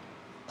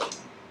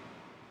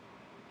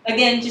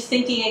again, just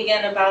thinking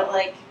again about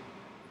like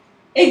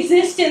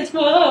existence.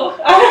 Whoa,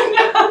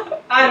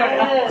 I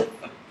don't know.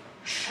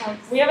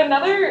 We have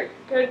another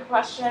good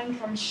question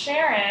from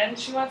Sharon.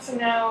 She wants to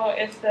know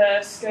if the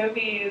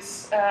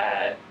scobies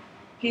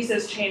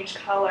pieces change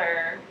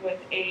color with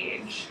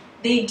age.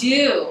 They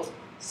do.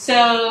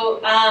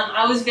 So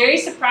I was very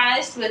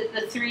surprised with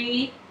the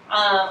three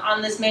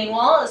on this main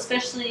wall,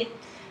 especially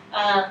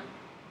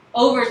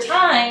over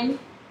time.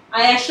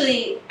 I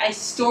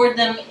stored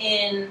them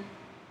in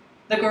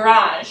the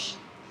garage,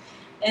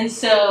 and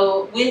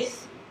so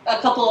with a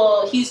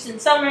couple Houston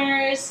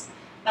summers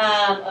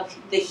of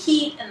the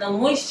heat and the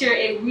moisture,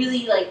 it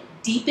really like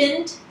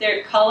deepened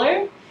their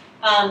color.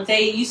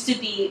 They used to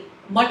be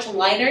much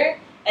lighter,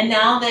 and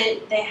now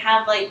they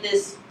have like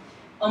this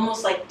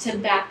almost like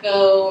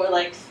tobacco or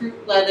like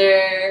fruit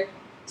leather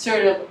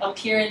sort of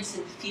appearance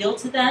and feel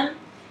to them.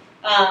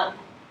 I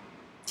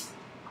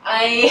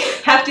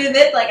have to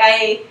admit, like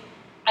I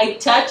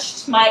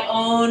touched my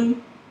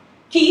own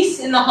piece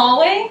in the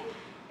hallway,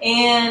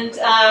 and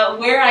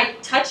where I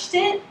touched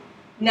it,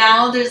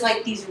 now there's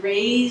like these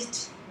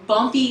raised,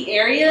 bumpy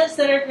areas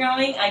that are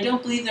growing. I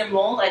don't believe they're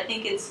mold. I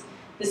think it's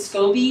the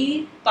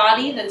SCOBY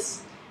body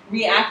that's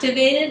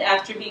reactivated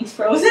after being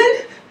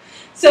frozen.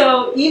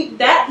 So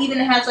that even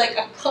has like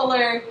a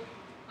color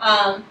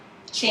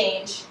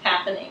change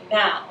happening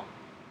now.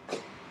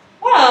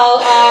 Well,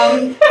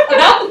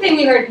 about the thing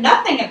we heard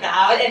nothing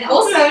about and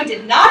also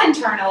did not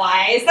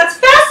internalize, that's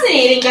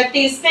fascinating that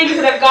these things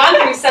that have gone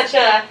through such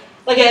a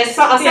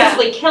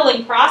essentially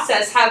killing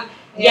process have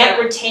yet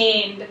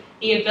retained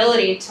the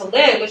ability to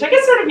live, which I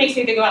guess sort of makes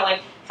me think about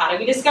like how do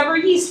we discover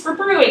yeast for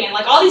brewing and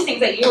like all these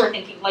things that you were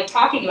thinking, like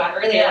talking about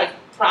earlier, like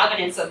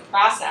provenance of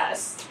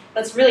process.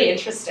 That's really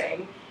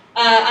interesting.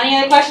 Any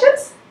other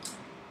questions?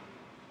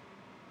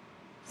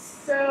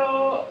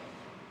 So,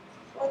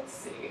 let's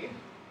see.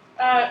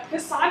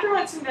 Cassandra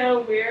wants to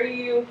know where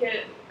you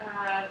get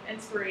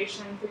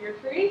inspiration for your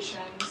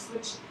creations,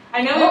 which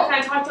I know we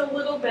kind of talked a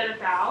little bit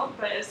about,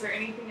 but is there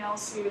anything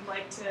else you would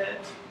like to,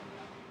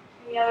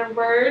 any other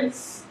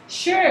words?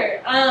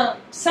 Sure.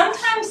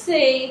 Sometimes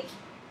they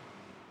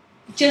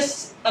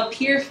just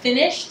appear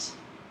finished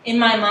in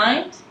my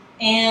mind,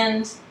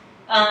 and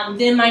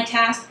then my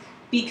task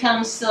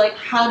becomes to like,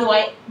 how do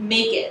I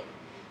make it?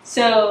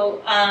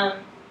 So,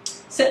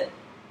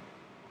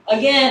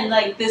 again,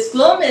 like this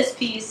glow mist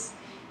piece,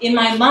 in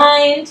my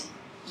mind,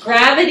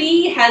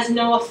 gravity has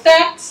no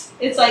effect.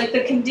 It's like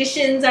the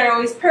conditions are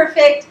always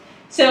perfect.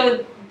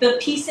 So the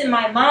piece in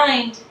my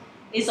mind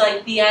is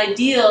like the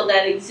ideal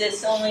that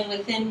exists only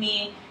within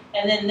me,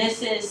 and then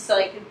this is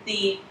like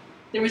the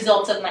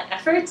results of my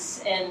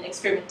efforts and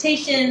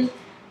experimentation,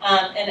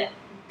 and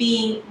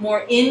being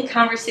more in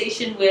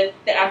conversation with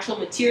the actual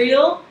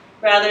material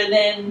rather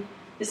than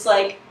this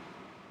like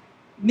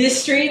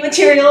mystery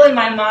material in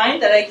my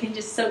mind that I can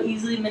just so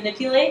easily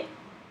manipulate.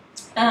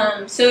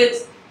 So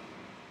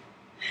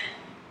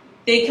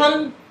they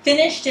come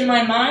finished in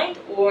my mind,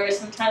 or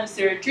sometimes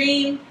they're a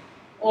dream,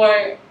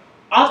 or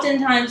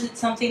oftentimes it's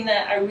something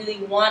that I really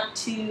want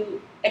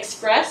to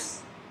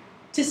express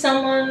to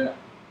someone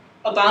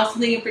about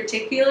something in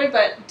particular,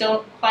 but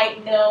don't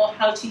quite know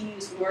how to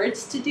use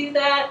words to do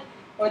that,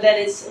 or that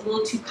it's a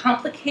little too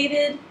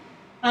complicated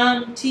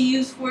to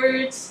use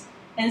words.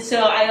 And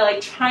so I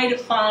like try to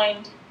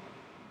find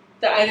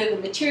either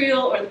the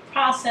material or the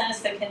process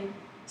that can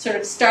sort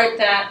of start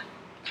that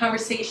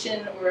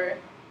conversation or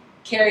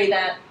carry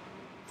that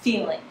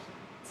feeling.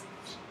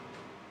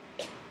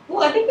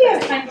 Well, I think we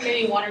have time for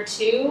maybe one or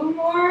two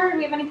more. Do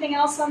we have anything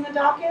else on the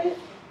docket?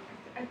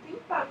 I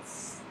think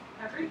that's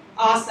everything.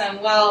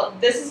 Awesome. Well,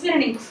 this has been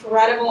an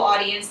incredible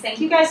audience.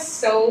 Thank you guys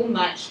so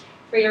much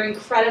for your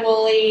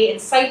incredibly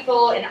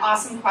insightful and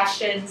awesome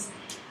questions.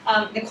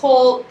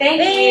 Nicolle,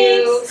 thank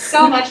you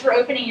so much for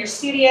opening your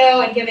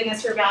studio and giving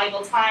us your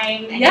valuable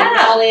time and your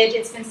knowledge.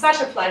 It's been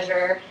such a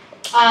pleasure.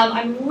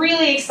 I'm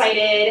really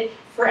excited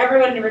for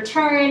everyone to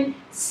return,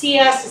 see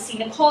us, to see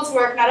Nicolle's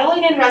work, not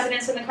only in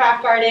residence in the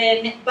Craft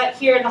Garden, but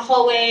here in the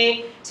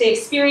hallway, to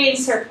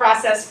experience her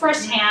process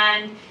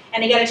firsthand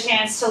and to get a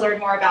chance to learn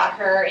more about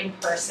her in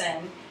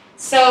person.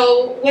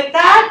 So with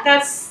that,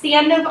 that's the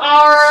end of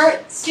our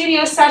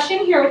studio session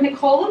here with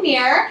Nicolle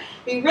LaMere.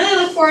 We really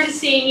look forward to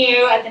seeing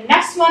you at the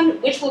next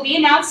one, which will be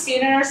announced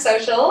soon in our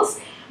socials.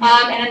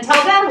 And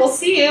until then, we'll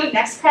see you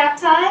next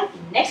craft time,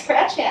 next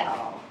craft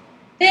channel.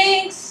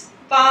 Thanks.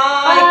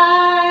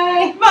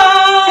 Bye.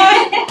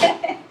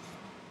 Bye. Bye.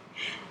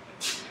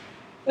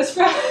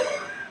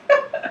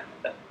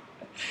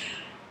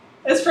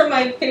 It's from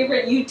my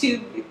favorite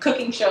YouTube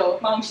cooking show,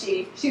 Mom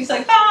She. She's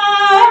like, bye.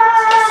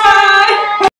 Bye.